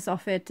blackness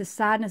of it, the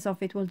sadness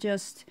of it will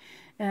just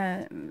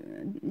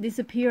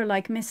disappear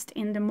like mist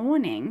in the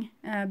morning,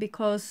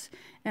 because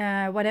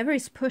whatever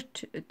is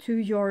put to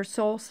your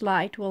soul's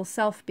light will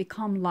self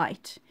become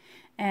light.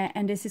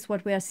 And this is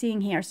what we are seeing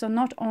here. So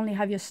not only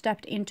have you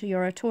stepped into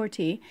your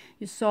authority,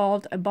 you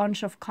solved a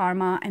bunch of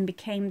karma and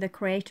became the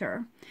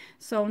creator.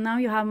 So now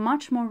you have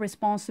much more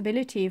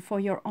responsibility for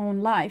your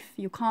own life.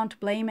 You can't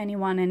blame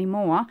anyone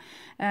anymore.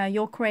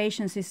 Your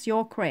creations is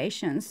your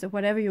creations.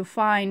 Whatever you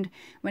find,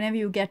 whenever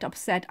you get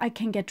upset, I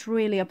can get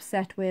really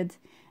upset with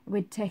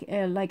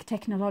like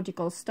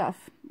technological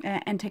stuff,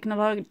 and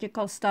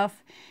technological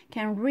stuff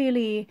can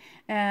really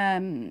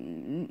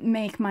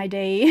make my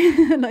day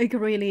like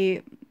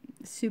really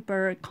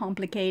super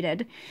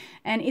complicated.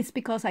 And it's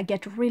because I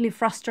get really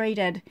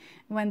frustrated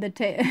when the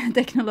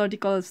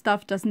technological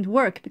stuff doesn't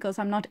work, because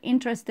I'm not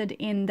interested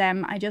in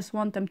them. I just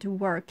want them to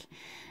work.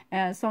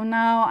 So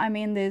now I'm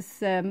in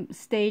this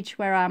stage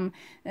where I'm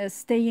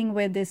staying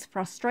with this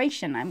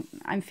frustration.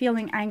 I'm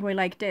feeling angry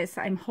like this.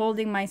 I'm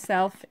holding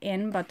myself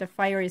in, but the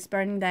fire is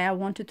burning there. I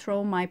want to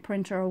throw my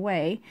printer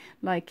away,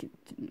 like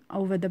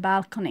over the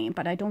balcony,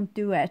 but I don't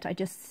do it. I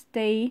just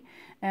stay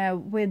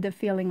with the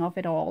feeling of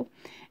it all.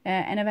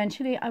 And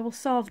eventually I will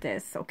solve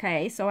this,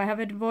 okay? So I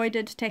have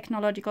avoided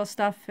technological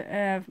stuff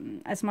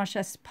as much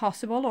as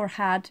possible, or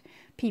had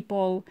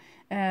people,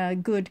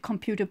 good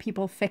computer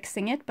people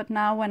fixing it. But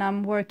now when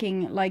I'm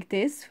working like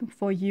this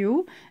for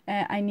you,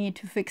 I need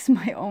to fix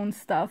my own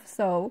stuff.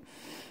 So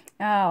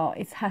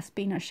it has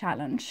been a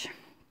challenge.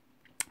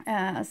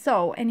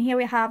 And here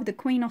we have the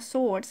Queen of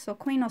Swords. So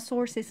Queen of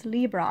Swords is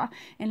Libra,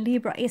 and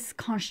Libra is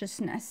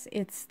consciousness.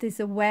 It's this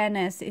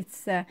awareness.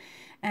 It's the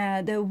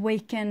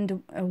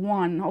awakened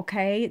one,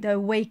 okay? The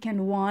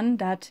awakened one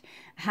that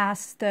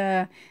has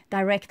the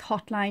direct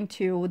hotline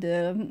to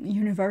the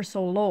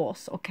universal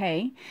laws,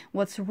 okay?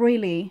 What's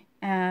really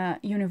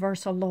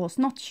universal laws,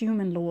 not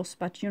human laws,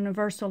 but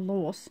universal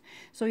laws.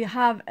 So you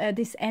have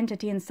this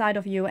entity inside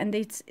of you, and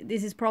this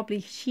is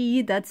probably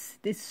she that's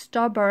this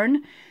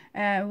stubborn.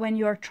 When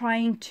you're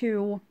trying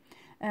to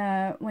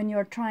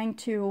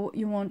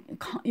you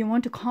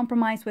want to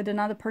compromise with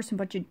another person,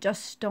 but you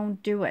just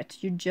don't do it.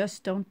 You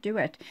just don't do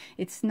it.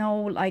 It's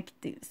no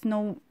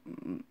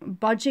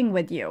budging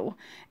with you,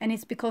 and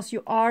it's because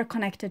you are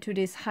connected to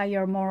this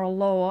higher moral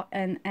law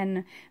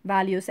and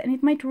values, and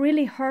it might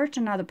really hurt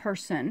another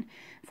person.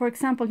 For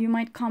example, you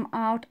might come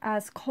out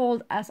as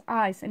cold as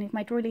ice, and it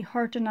might really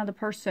hurt another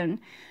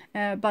person,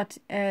 but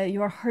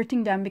you are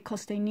hurting them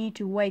because they need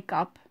to wake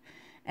up.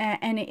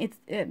 And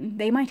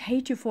they might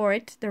hate you for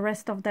it the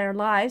rest of their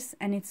lives,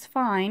 and it's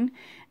fine,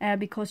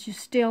 because you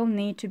still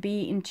need to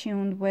be in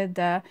tune with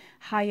the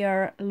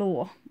higher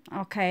law.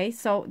 Okay,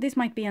 so this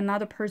might be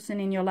another person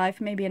in your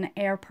life, maybe an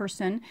air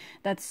person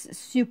that's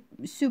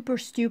super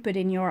stupid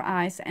in your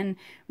eyes, and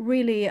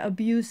really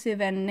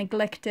abusive and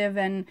neglective,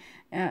 and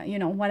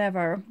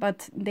whatever,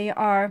 but they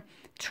are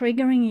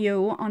triggering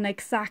you on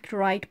exact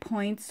right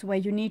points where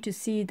you need to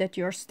see that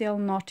you're still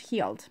not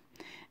healed.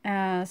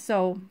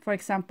 So for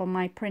example,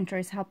 my printer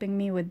is helping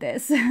me with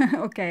this.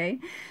 Okay,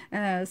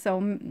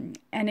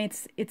 and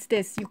it's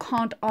this, you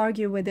can't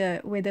argue with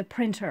a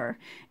printer.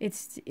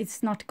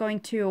 It's not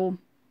going to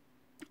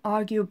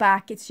argue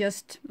back. It's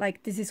just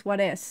like, this is what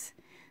is.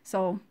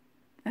 So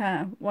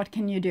what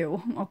can you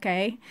do?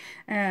 Okay,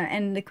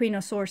 and the Queen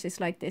of Swords is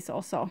like this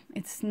also.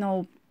 It's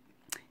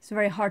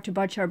very hard to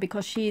budge her,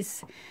 because she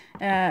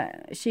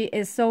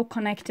is so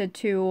connected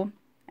to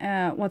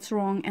what's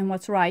wrong and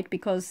what's right,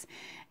 because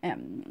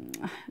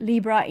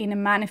Libra in a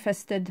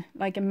manifested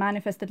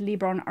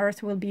Libra on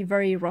earth will be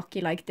very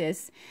rocky like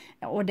this,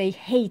 or they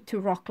hate to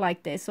rock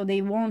like this, so they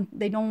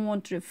don't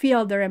want to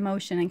feel their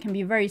emotion and can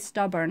be very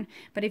stubborn.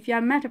 But if you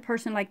have met a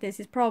person like this,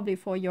 it's probably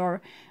for you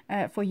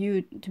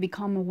to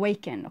become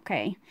awakened,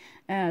 okay?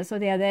 So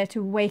they are there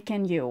to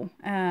awaken you,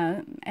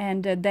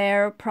 and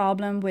their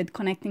problem with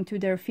connecting to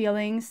their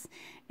feelings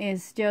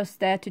is just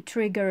there to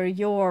trigger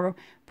your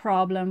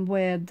problem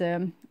with,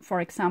 for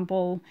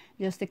example,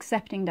 just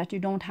accepting that you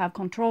don't have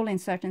control in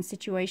certain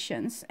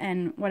situations,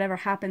 and whatever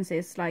happens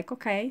is like,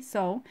 okay,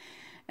 so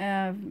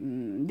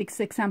this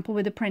example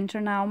with the printer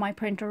now, my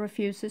printer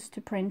refuses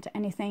to print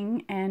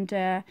anything, and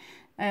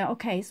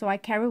okay, so I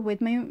carry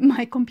with me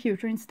my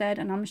computer instead,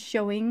 and I'm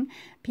showing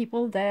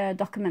people the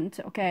document.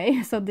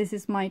 Okay, so this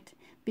is might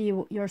be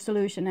your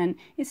solution, and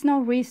it's no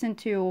reason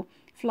to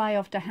fly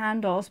off the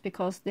handles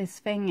because this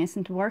thing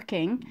isn't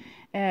working.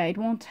 It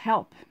won't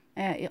help.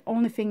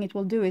 Only thing it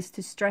will do is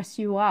to stress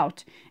you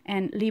out,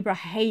 and Libra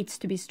hates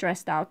to be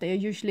stressed out. They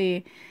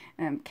usually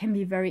can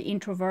be very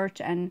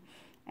introvert and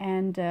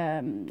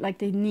like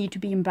they need to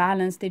be in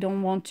balance. They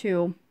don't want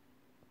to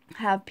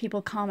have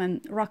people come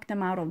and rock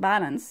them out of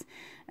balance.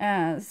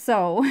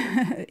 So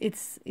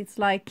it's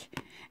like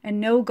a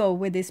no-go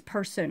with this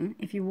person.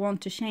 If you want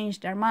to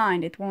change their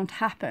mind, it won't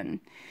happen.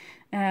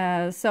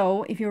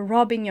 So if you're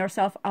robbing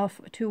yourself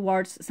off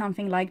towards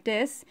something like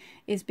this,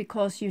 is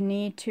because you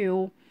need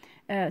to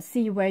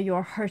see where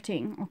you're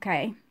hurting,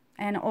 okay?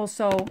 And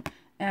also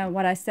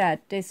what I said,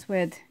 this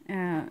with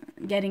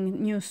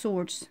getting new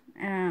swords,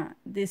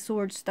 the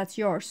swords that's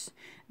yours,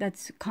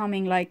 that's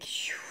coming like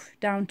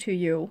down to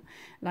you,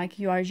 like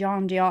you are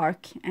Jeanne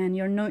d'Arc, and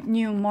your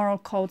new moral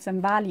codes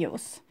and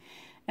values.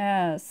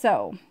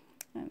 So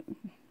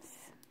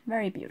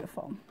very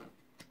beautiful.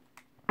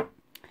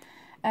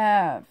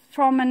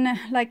 From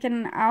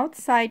an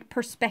outside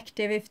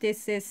perspective, if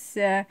this is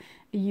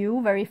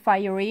you, very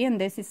fiery, and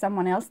this is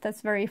someone else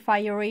that's very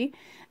fiery,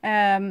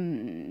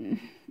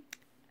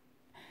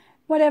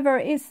 whatever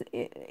is,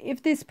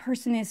 if this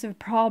person is a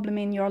problem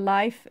in your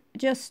life,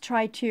 just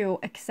try to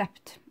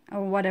accept,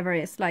 or whatever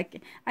is,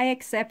 like, I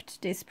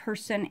accept this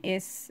person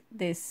is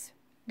this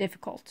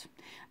difficult.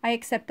 I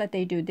accept that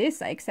they do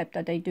this. I accept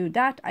that they do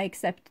that. I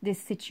accept this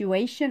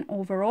situation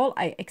overall.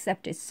 I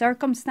accept its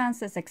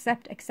circumstances.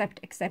 Accept.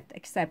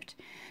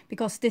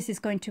 Because this is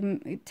going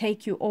to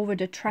take you over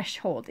the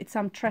threshold. It's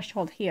some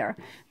threshold here.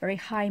 Very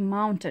high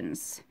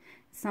mountains.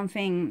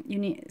 Something you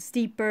need.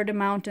 Steeper the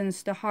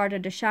mountains, the harder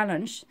the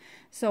challenge.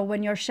 So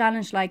when you're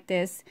challenged like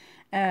this,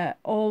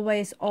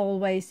 always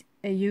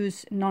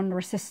use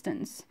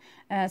non-resistance.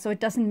 So it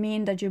doesn't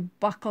mean that you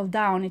buckle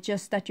down. It's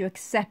just that you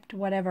accept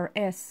whatever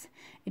is.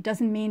 It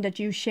doesn't mean that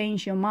you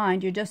change your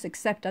mind. You just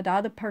accept that the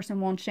other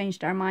person won't change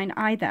their mind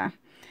either.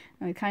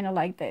 Kind of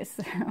like this.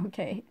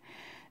 Okay.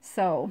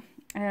 So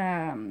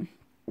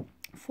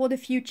for the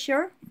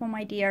future, for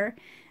my dear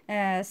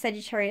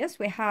Sagittarius,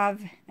 we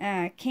have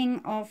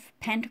King of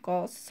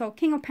Pentacles. So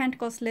King of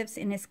Pentacles lives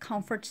in his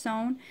comfort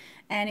zone,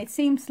 and it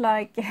seems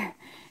like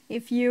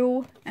if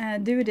you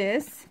do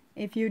this,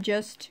 if you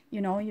just,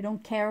 you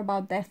don't care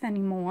about death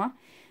anymore,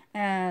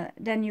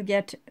 then you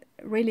get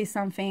really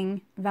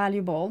something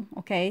valuable,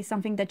 okay?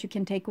 Something that you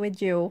can take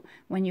with you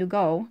when you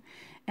go,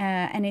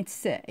 and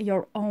it's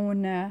your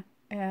own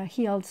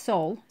healed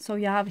soul. So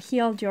you have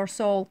healed your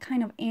soul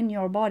kind of in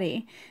your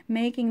body,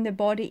 making the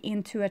body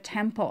into a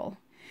temple.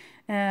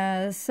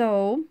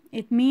 So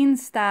it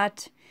means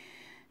that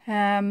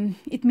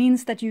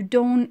you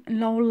don't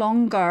no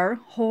longer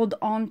hold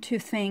on to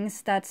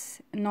things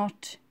that's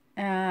not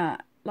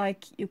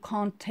like you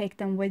can't take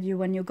them with you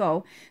when you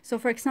go. So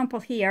for example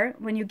here,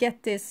 when you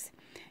get this,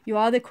 you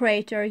are the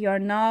creator, you are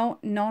now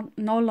no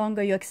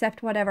longer, you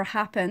accept whatever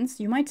happens.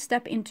 You might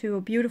step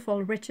into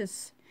beautiful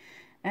riches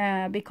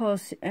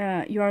because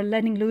you are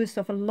letting loose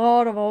of a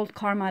lot of old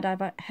karma that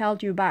have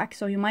held you back.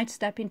 So you might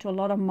step into a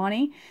lot of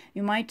money.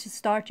 You might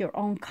start your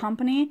own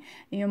company.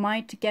 You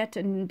might get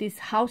in this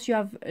house you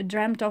have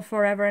dreamt of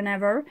forever and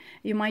ever.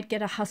 You might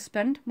get a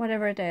husband,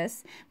 whatever it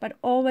is. But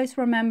always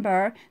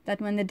remember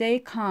that when the day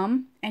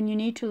comes and you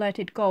need to let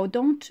it go,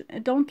 don't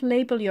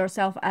label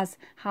yourself as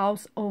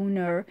house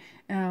owner,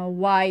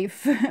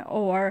 wife,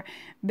 or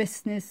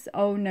business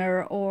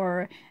owner,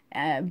 or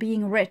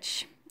being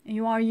rich.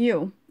 You are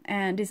you.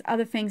 And these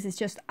other things is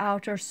just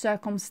outer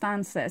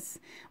circumstances,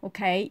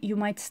 okay? You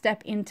might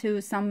step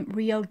into some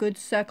real good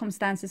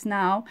circumstances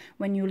now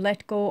when you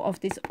let go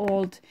of this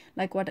old,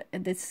 like what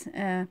this,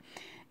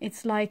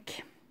 it's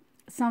like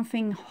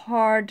something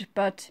hard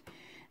but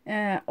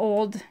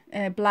old,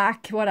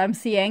 black, what I'm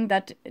seeing,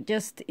 that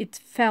just, it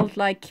felt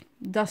like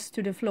dust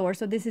to the floor.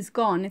 So this is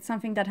gone. It's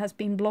something that has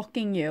been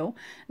blocking you,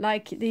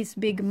 like these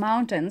big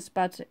mountains,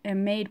 but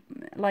made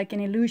like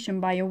an illusion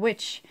by a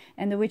witch,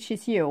 and the witch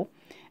is you.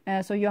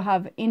 So you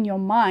have in your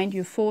mind,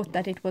 you thought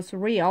that it was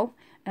real.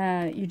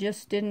 You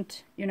just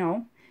didn't,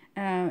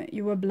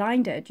 you were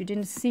blinded. You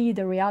didn't see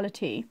the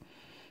reality.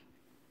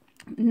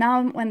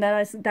 Now when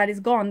that is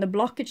gone, the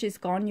blockage is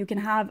gone, you can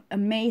have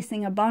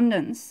amazing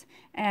abundance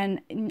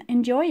and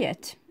enjoy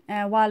it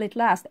while it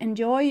lasts.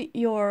 Enjoy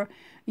your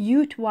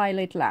youth while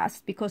it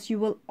lasts, because you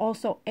will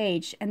also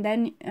age, and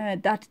then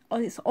that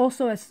is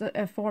also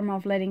a form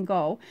of letting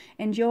go.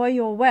 Enjoy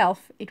your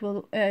wealth. It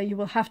will you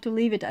will have to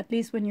leave it at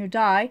least when you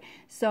die,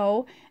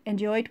 so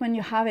enjoy it when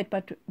you have it,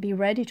 but be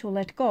ready to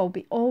let go.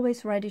 Be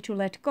always ready to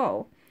let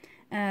go.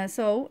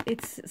 So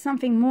it's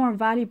something more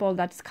valuable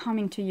that's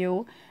coming to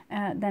you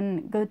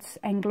than goods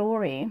and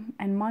glory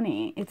and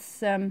money.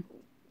 It's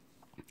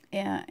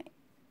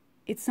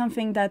it's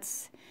something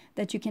that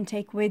you can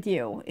take with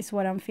you, is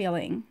what I'm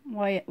feeling,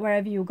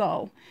 wherever you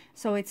go.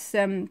 So it's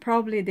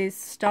probably this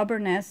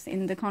stubbornness,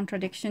 in the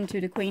contradiction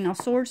to the Queen of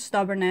Swords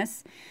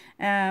stubbornness.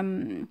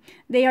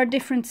 They are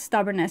different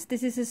stubbornness.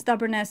 This is a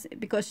stubbornness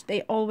because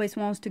they always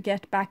want to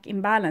get back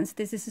in balance.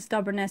 This is a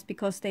stubbornness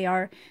because they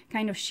are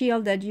kind of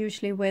shielded,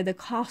 usually with a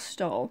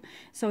castle.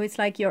 So it's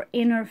like your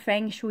inner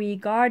feng shui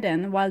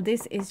garden, while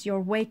this is your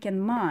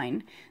wakened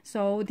mind.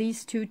 So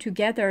these two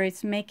together,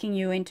 it's making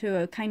you into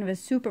a kind of a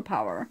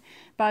superpower.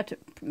 But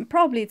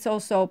probably it's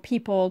also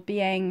people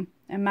being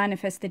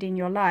manifested in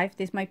your life.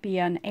 This might be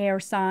an air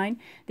sign.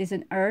 This is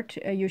an earth.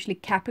 Usually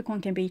Capricorn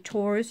can be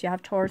Taurus. You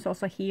have Taurus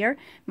also here.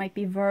 Might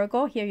be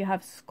Virgo. Here you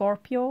have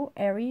Scorpio,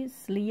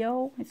 Aries,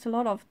 Leo. It's a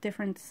lot of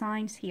different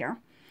signs here.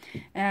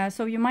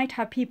 So you might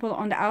have people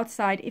on the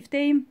outside. If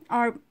they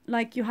are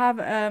like, you have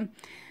a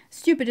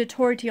stupid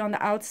authority on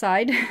the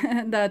outside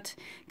that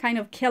kind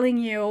of killing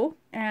you,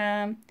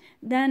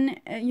 then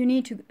you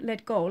need to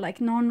let go, like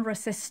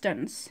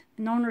non-resistance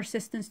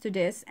to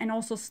this, and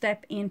also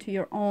step into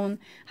your own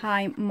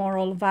high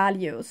moral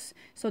values.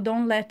 So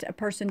don't let a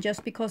person,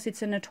 just because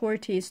it's an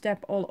authority,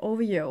 step all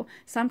over you.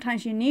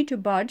 Sometimes you need to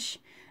budge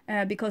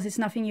because it's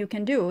nothing you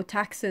can do,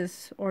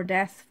 taxes or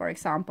death, for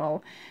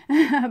example.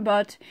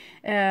 But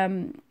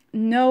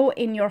know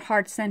in your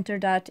heart center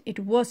that it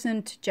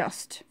wasn't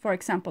just, for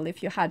example,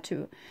 if you had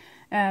to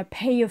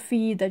pay a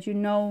fee that you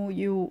know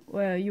you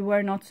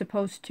were not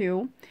supposed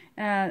to,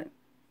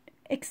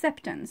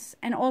 acceptance,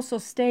 and also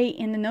stay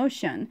in the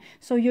notion.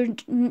 So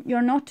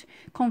you're not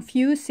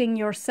confusing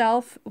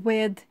yourself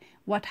with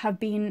what have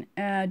been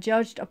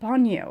judged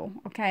upon you.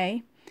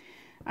 Okay,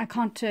 I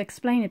can't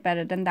explain it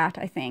better than that,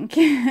 I think.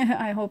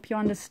 I hope you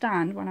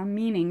understand what I'm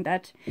meaning,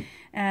 that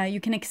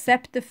you can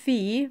accept the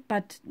fee,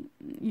 but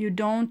you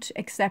don't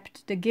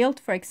accept the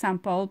guilt, for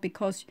example,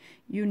 because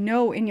you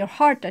know in your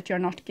heart that you're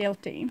not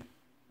guilty.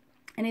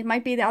 And it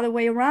might be the other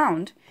way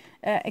around.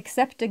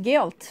 Accept the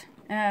guilt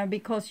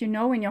because you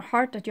know in your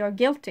heart that you're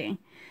guilty.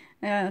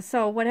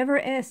 So whatever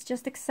it is,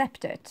 just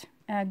accept it.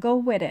 Go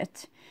with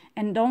it.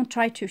 And don't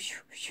try to,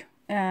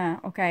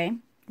 okay,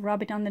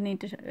 rub it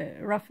underneath,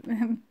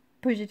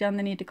 push it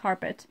underneath the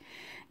carpet.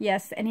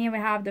 Yes, and here we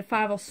have the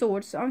Five of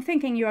Swords. So I'm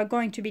thinking you are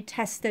going to be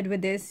tested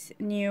with this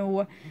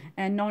new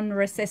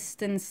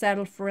non-resistance,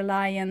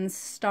 self-reliance,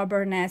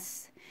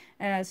 stubbornness.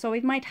 So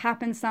it might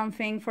happen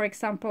something, for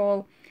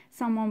example,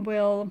 someone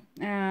will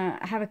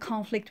have a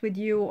conflict with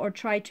you or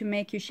try to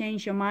make you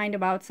change your mind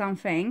about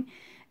something,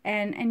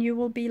 and you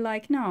will be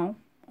like no,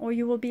 or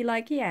you will be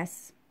like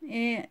yes.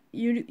 You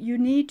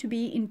need to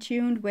be in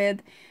tune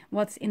with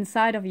what's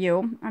inside of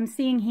you. I'm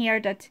seeing here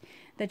that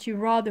you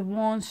rather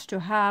wants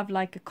to have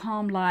like a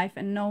calm life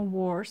and no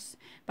wars,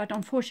 but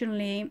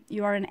unfortunately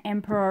you are an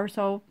emperor,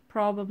 so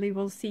probably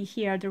we'll see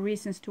here the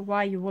reasons to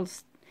why you will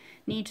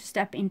need to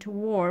step into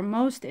war.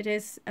 Most it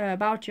is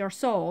about your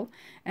soul,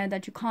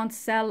 that you can't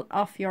sell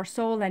off your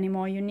soul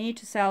anymore. You need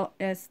to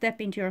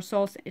step into your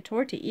soul's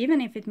authority,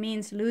 even if it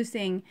means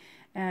losing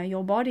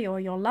your body or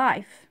your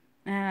life.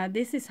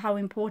 This is how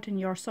important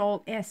your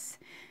soul is,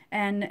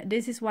 and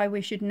this is why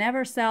we should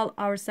never sell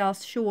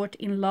ourselves short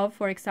in love,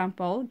 for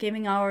example,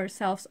 giving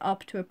ourselves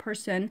up to a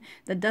person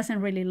that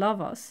doesn't really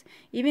love us.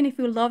 Even if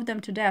you love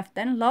them to death,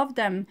 then love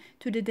them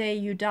to the day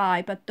you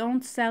die, but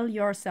don't sell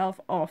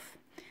yourself off.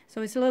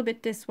 So it's a little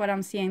bit this what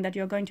I'm seeing, that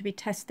you're going to be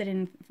tested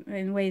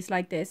in ways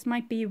like this.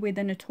 Might be with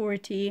an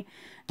authority,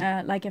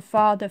 like a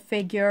father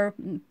figure,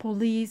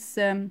 police,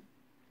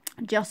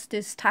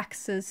 justice,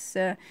 taxes,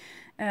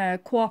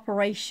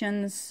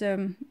 cooperations,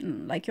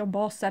 like your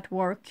boss at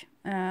work.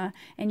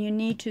 And you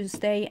need to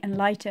stay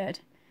enlightened,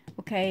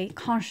 okay,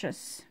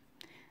 conscious,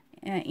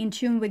 in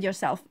tune with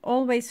yourself.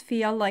 Always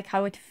feel like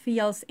how it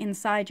feels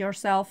inside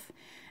yourself.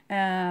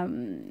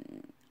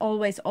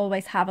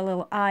 Always have a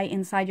little eye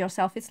inside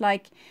yourself. It's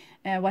like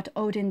what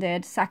Odin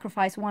did,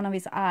 sacrifice one of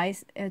his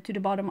eyes to the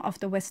bottom of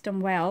the wisdom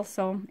well.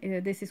 So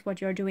this is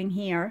what you're doing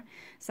here,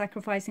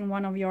 sacrificing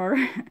one of your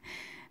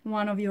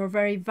one of your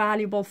very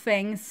valuable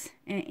things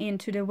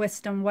into the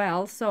wisdom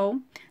well.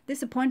 So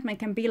disappointment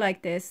can be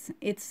like this.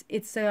 It's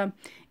a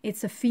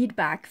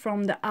feedback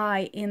from the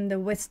eye in the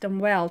wisdom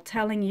well,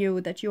 telling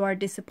you that you are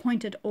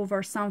disappointed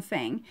over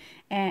something,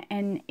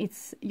 and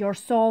it's your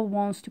soul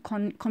wants to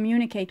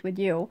communicate with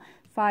you.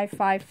 5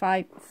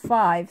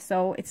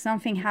 so it's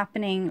something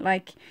happening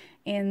like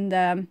in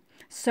the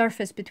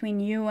surface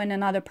between you and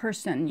another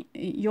person,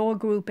 your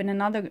group and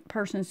another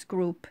person's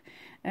group,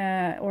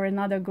 or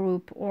another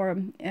group,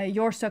 or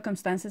your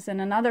circumstances and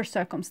another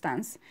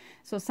circumstance.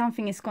 So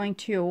something is going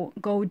to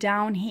go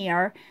down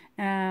here,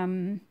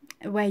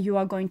 where you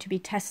are going to be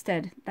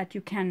tested, that you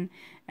can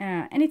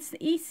and it's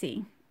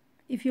easy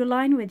if you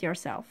align with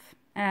yourself.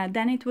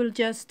 Then it will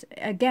just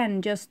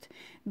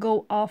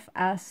go off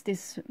as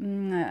this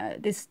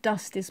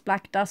dust, this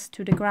black dust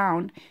to the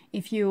ground.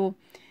 If you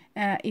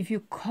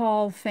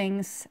call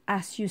things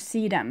as you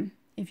see them,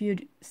 if you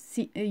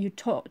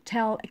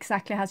tell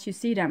exactly as you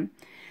see them.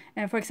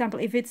 For example,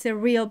 if it's a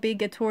real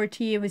big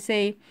authority, we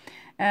say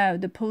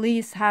the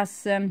police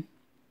has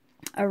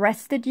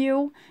arrested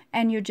you,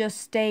 and you just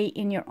stay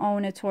in your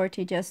own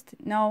authority. Just,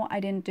 no, I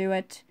didn't do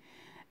it.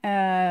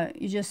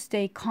 You just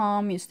stay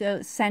calm, you're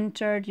still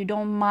centered, you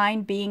don't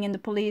mind being in the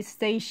police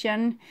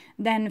station,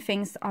 then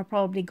things are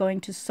probably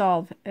going to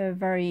solve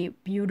very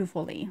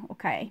beautifully.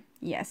 Okay,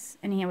 yes.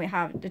 And here we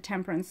have the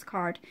Temperance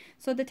card.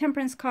 So the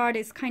Temperance card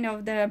is kind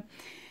of the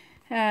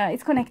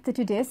it's connected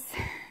to this.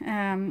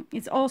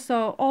 It's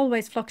also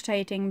always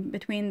fluctuating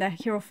between the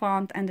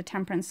Hierophant and the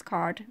Temperance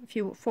card. If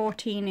you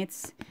 14,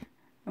 it's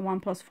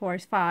 1 + 4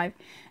 is 5.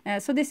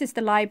 So this is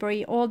the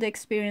library, all the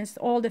experience,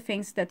 all the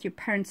things that your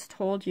parents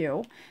told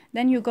you.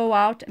 Then you go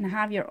out and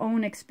have your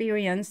own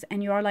experience,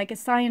 and you are like a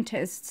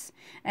scientist,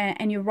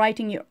 and you're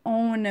writing your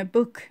own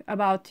book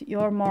about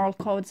your moral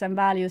codes and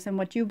values and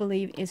what you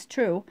believe is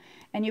true.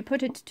 And you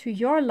put it to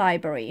your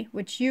library,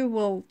 which you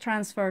will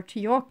transfer to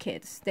your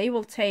kids. They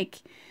will take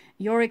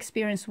your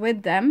experience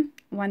with them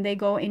when they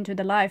go into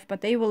the life,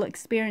 but they will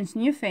experience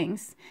new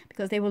things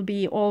because they will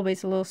be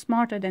always a little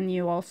smarter than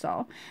you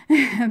also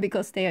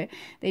because they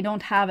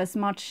don't have as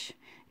much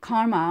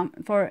karma.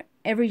 For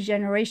every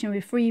generation we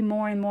free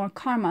more and more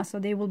karma, so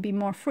they will be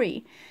more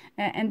free,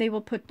 and they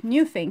will put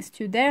new things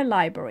to their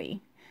library.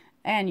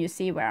 And you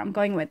see where I'm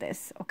going with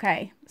this.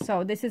 Okay,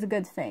 so this is a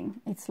good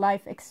thing. It's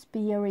life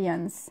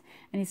experience,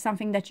 and it's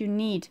something that you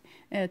need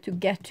to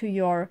get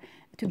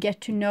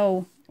to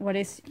know what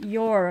is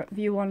your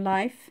view on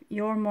life,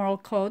 your moral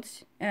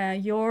codes,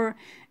 your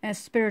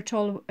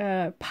spiritual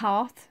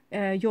path,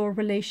 your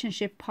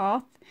relationship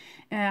path,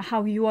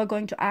 how you are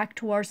going to act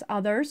towards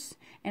others,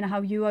 and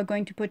how you are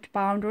going to put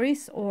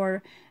boundaries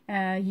or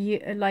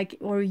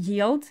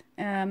yield.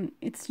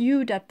 It's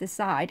you that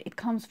decide. It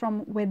comes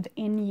from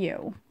within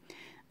you.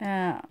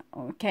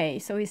 Okay,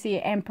 so we see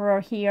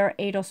Emperor here,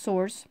 8 of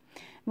Swords.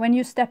 When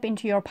you step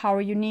into your power,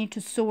 you need to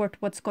sort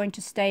what's going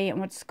to stay and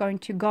what's going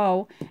to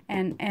go.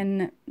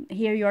 And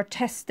here you're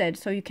tested,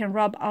 so you can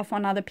rub off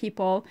on other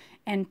people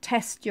and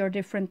test your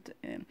different...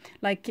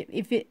 like,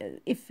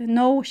 if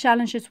no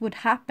challenges would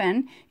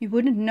happen, you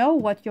wouldn't know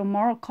what your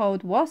moral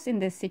code was in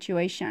this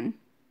situation,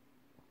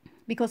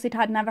 because it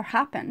had never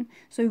happened.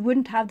 So you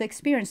wouldn't have the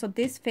experience. So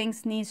these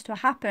things needs to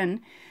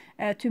happen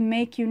to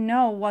make you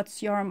know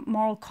what's your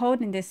moral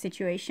code in this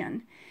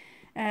situation.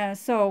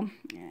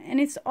 And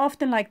it's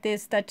often like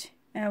this, that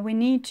we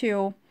need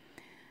to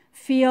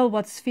feel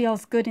what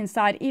feels good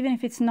inside, even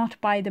if it's not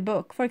by the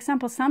book. For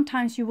example,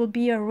 sometimes you will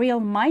be a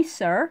real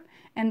miser,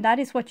 and that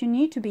is what you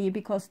need to be,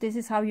 because this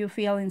is how you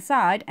feel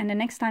inside. And the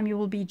next time you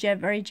will be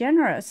very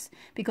generous,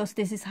 because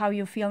this is how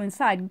you feel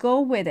inside. Go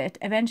with it.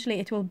 Eventually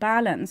it will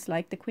balance,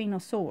 like the Queen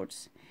of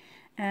Swords.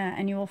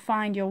 And you will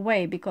find your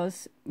way,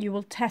 because you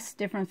will test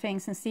different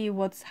things and see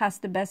what has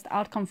the best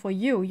outcome for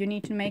you. You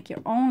need to make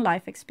your own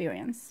life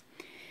experience.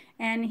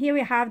 And here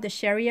we have the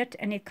Chariot,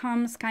 and it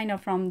comes kind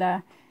of from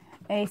the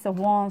Ace of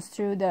Wands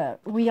through the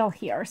wheel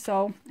here.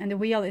 So, and the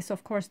wheel is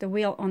of course the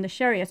wheel on the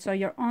Chariot. So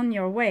you're on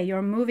your way,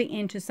 you're moving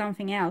into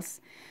something else.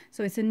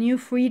 So it's a new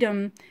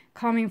freedom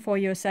coming for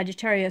you,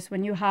 Sagittarius,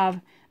 when you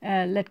have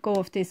let go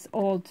of this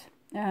old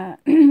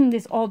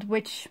this old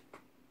witch,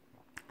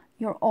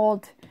 your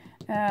old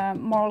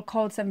moral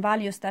codes and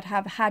values that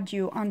have had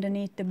you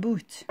underneath the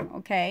boot.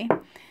 Okay,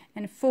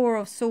 and 4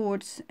 of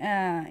Swords,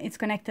 it's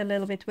connected a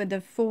little bit with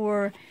the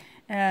 4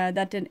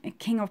 that the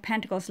King of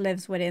Pentacles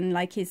lives within,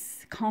 like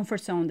his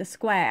comfort zone, the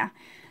square.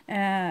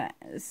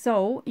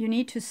 So you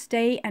need to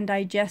stay and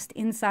digest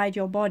inside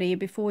your body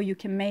before you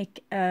can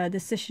make a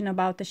decision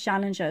about the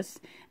challenges.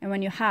 And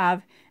when you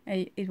have,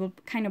 it will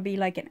kind of be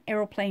like an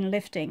aeroplane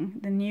lifting,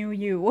 the new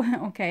you,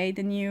 okay,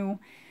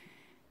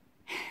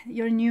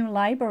 your new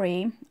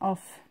library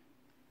of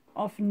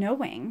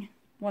knowing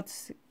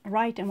what's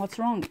right and what's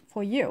wrong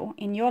for you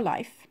in your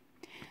life.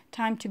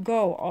 Time to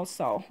go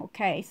also.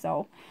 Okay,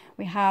 so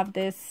we have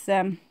this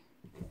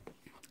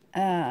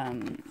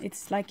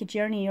it's like a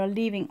journey. You're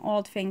leaving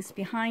old things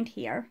behind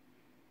here.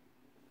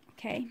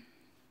 Okay,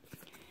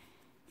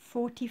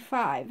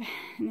 45,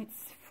 and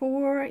it's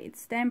 4,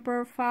 it's the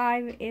Emperor,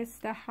 5 is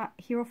the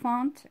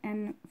Hierophant,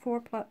 and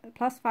 4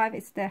 plus 5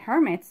 is the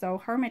Hermit. So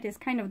Hermit is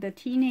kind of the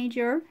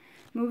teenager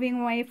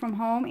moving away from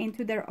home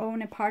into their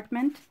own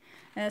apartment,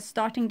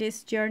 starting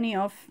this journey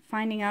of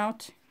finding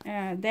out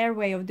their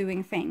way of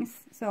doing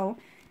things. So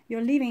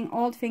you're leaving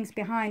old things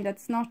behind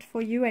that's not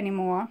for you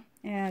anymore.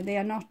 They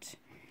are not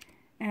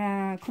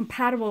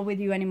compatible with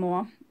you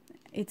anymore.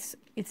 It's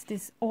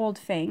this old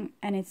thing,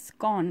 and it's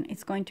gone.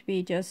 It's going to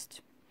be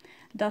just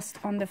dust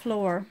on the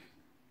floor.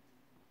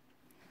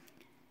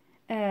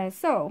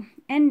 So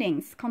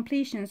endings,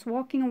 completions,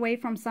 walking away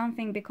from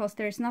something because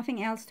there's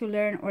nothing else to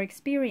learn or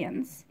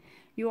experience.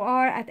 You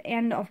are at the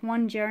end of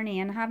one journey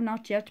and have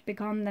not yet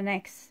begun the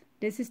next.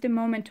 This is the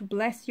moment to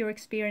bless your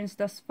experience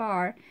thus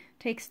far.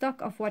 Take stock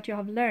of what you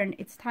have learned.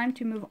 It's time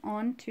to move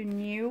on to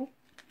new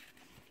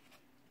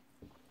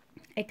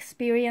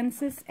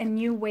experiences and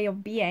new way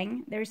of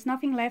being. There is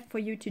nothing left for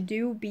you to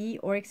do, be,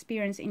 or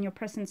experience in your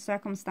present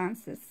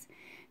circumstances.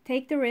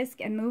 Take the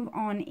risk and move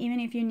on, even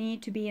if you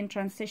need to be in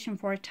transition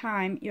for a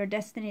time. Your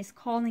destiny is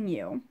calling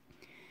you.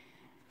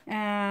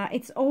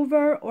 It's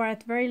over, or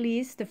at very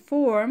least the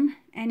form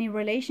any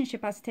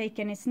relationship has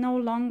taken is no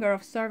longer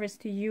of service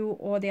to you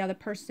or the other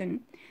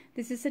person.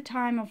 This is a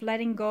time of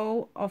letting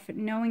go, of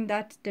knowing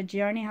that the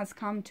journey has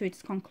come to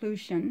its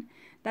conclusion.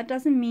 That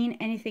doesn't mean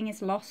anything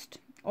is lost.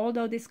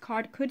 Although this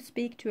card could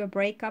speak to a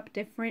breakup,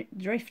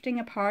 drifting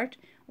apart,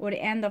 or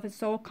the end of a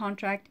soul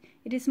contract,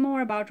 it is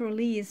more about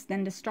release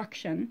than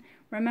destruction.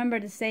 Remember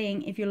the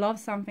saying, if you love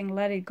something,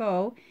 let it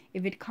go.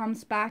 If it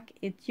comes back,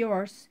 it's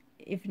yours.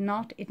 If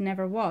not, it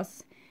never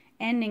was.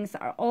 Endings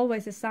are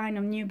always a sign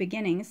of new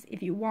beginnings.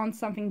 If you want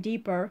something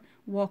deeper,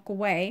 walk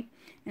away.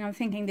 And I'm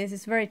thinking this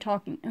is very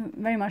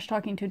much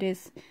talking to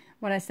this,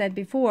 what I said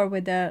before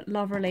with the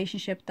love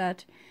relationship,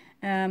 that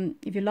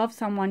if you love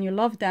someone, you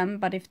love them,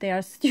 but if they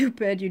are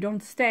stupid, you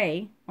don't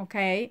stay,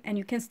 okay? And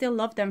you can still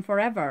love them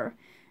forever.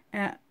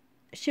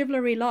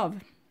 Chivalry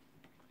love,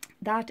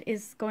 that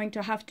is going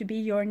to have to be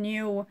your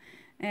new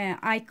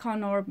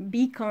icon or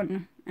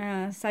beacon,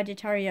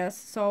 Sagittarius.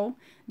 So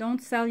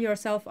don't sell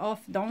yourself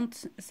off,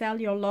 don't sell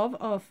your love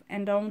off,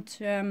 and don't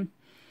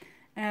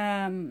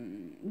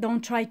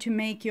try to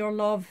make your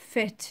love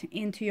fit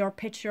into your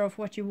picture of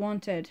what you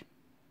wanted.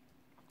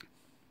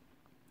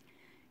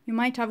 You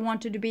might have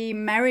wanted to be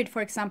married,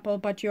 for example,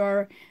 but you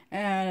are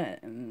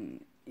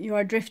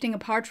drifting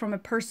apart from a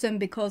person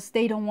because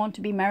they don't want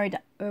to be married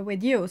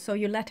with you. So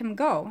you let them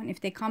go. And if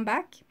they come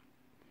back,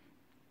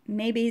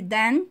 maybe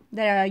then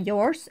they are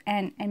yours,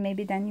 and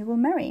maybe then you will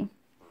marry.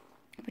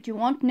 But you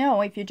won't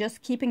know if you're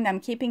just keeping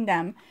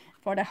them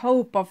for the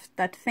hope of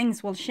that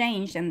things will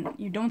change, and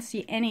you don't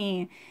see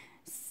any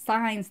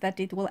signs that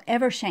it will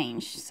ever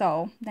change.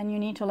 So then you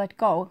need to let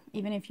go,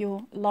 even if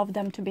you love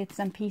them to bits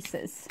and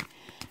pieces.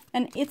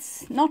 And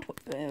it's not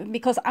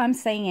because I'm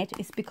saying it,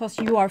 it's because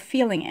you are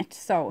feeling it.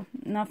 So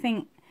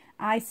nothing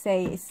I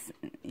say is,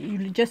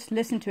 you just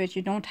listen to it,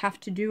 you don't have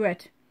to do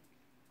it.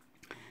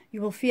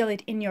 You will feel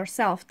it in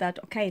yourself that,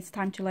 okay, it's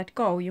time to let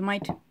go. You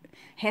might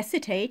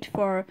hesitate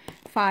for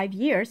 5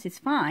 years, it's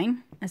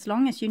fine. As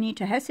long as you need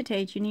to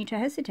hesitate, you need to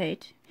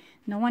hesitate.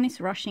 No one is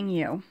rushing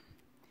you.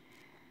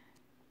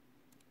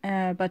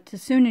 But the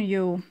sooner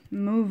you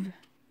move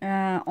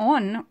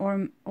on,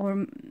 or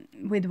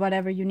with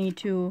whatever you need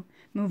to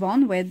move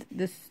on with,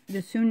 the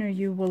sooner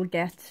you will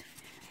get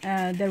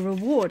the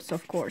rewards,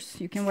 of course.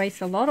 You can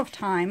waste a lot of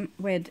time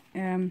with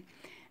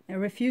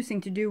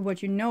refusing to do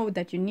what you know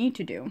that you need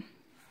to do.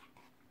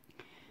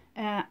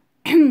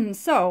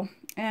 So,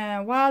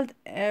 Wild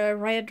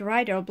Red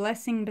Rider,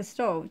 blessing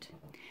bestowed.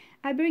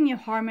 I bring you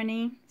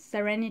harmony,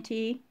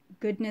 serenity,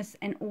 goodness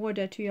and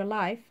order to your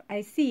life. I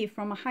see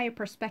from a higher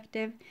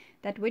perspective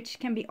that which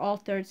can be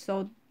altered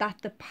so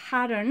that the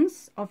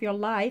patterns of your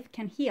life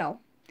can heal.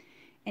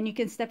 And you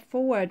can step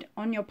forward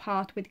on your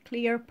path with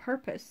clear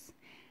purpose.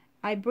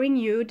 I bring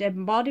you the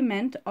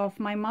embodiment of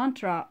my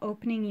mantra,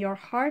 opening your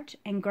heart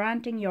and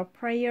granting your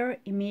prayer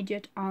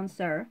immediate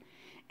answer.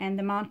 And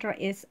the mantra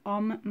is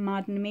Om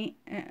Mani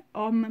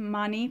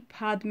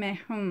Padme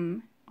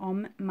Hum.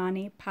 Om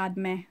Mani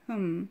Padme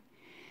Hum.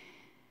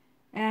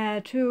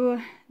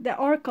 To the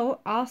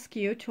oracle, ask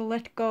you to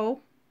let go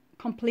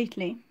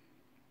completely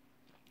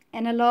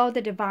and allow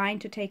the divine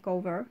to take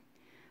over.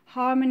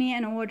 Harmony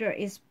and order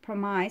is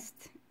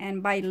promised,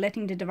 and by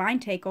letting the divine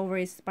take over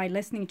is by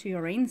listening to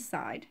your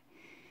inside.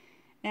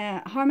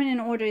 Harmony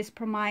and order is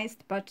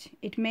promised, but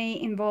it may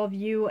involve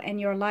you and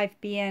your life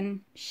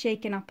being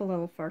shaken up a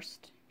little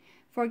first.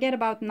 Forget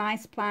about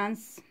nice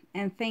plans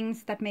and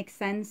things that make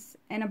sense,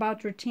 and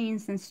about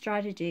routines and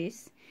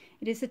strategies.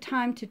 It is a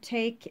time to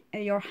take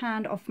your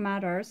hand off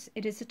matters.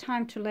 It is a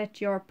time to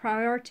let your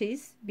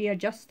priorities be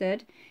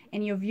adjusted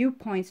and your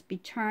viewpoints be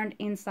turned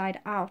inside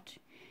out.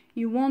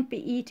 You won't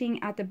be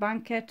eating at the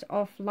banquet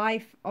of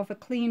life of a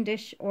clean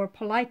dish or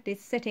politely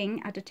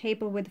sitting at a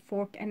table with a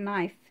fork and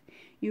knife.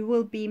 You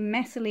will be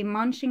messily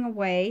munching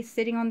away,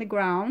 sitting on the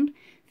ground,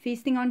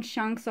 feasting on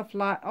chunks of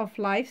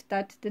life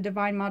that the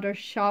Divine Mother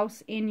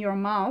shoves in your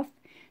mouth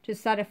to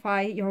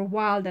satisfy your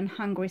wild and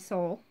hungry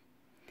soul.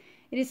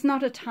 It is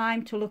not a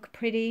time to look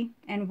pretty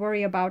and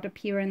worry about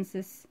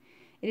appearances.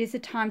 It is a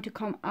time to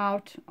come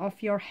out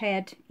of your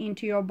head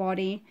into your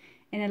body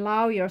and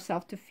allow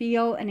yourself to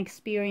feel and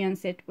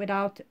experience it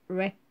without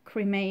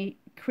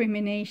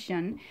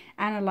recrimination,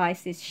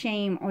 analysis,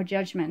 shame, or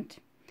judgment.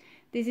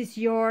 This is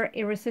your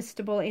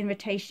irresistible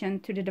invitation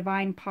to the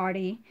divine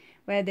party,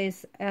 where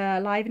there's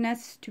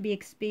aliveness to be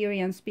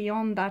experienced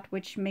beyond that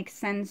which makes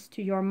sense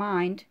to your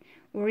mind,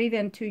 or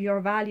even to your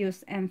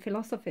values and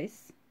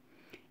philosophies.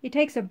 It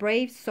takes a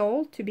brave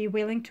soul to be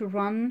willing to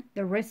run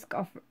the risk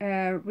of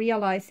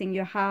realizing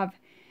you have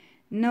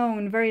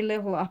known very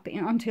little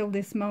until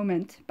this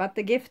moment, but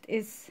the gift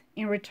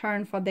in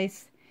return for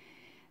this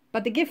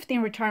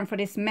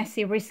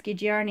messy, risky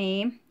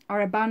journey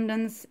are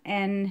abundance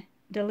and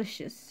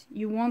delicious.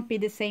 You won't be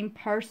the same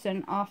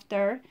person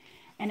after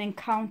an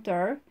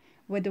encounter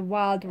with the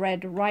Wild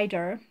Red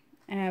Rider,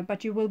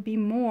 but you will be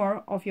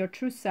more of your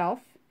true self,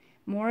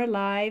 more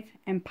alive,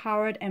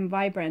 empowered and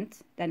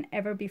vibrant than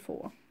ever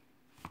before.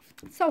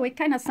 So it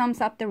kind of sums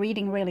up the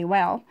reading really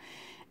well.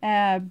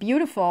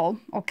 Beautiful.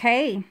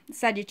 Okay,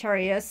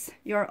 Sagittarius,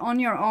 you're on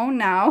your own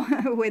now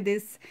with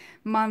this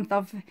month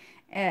of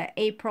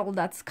April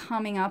that's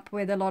coming up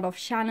with a lot of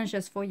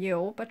challenges for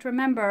you. But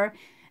remember,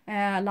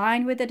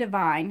 align with the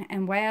divine,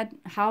 and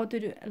how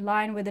to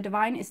align with the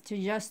divine is to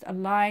just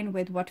align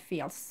with what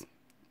feels.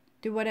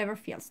 Do whatever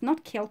feels.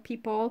 Not kill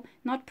people,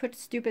 not put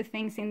stupid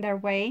things in their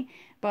way,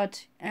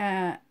 but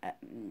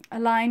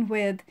align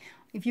with,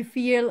 if you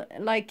feel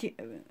like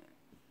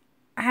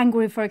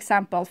angry, for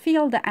example,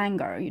 feel the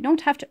anger. You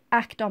don't have to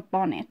act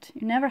upon it.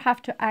 You never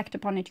have to act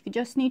upon it. You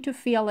just need to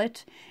feel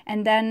it,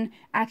 and then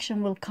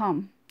action will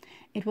come.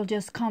 It will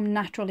just come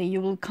naturally.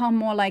 You will come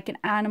more like an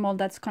animal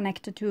that's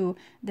connected to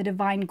the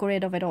divine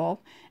grid of it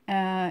all.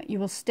 You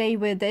will stay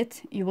with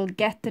it. You will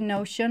get the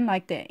notion,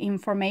 like the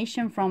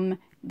information from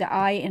the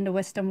eye in the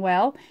wisdom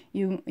well.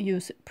 You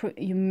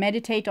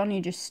meditate on it,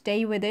 you just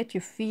stay with it,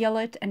 you feel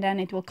it, and then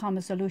it will come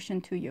a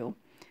solution to you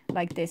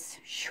like this,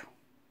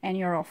 and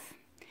you're off.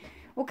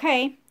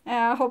 Okay,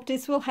 I hope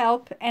this will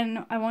help,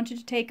 and I want you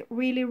to take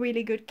really,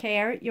 really good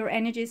care. Your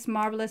energy is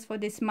marvelous for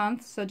this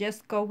month, so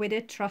just go with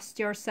it. Trust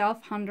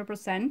yourself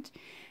 100%.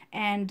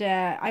 And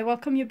I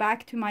welcome you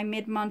back to my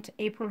mid-month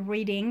April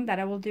reading that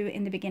I will do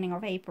in the beginning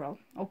of April.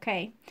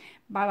 Okay,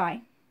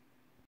 bye-bye.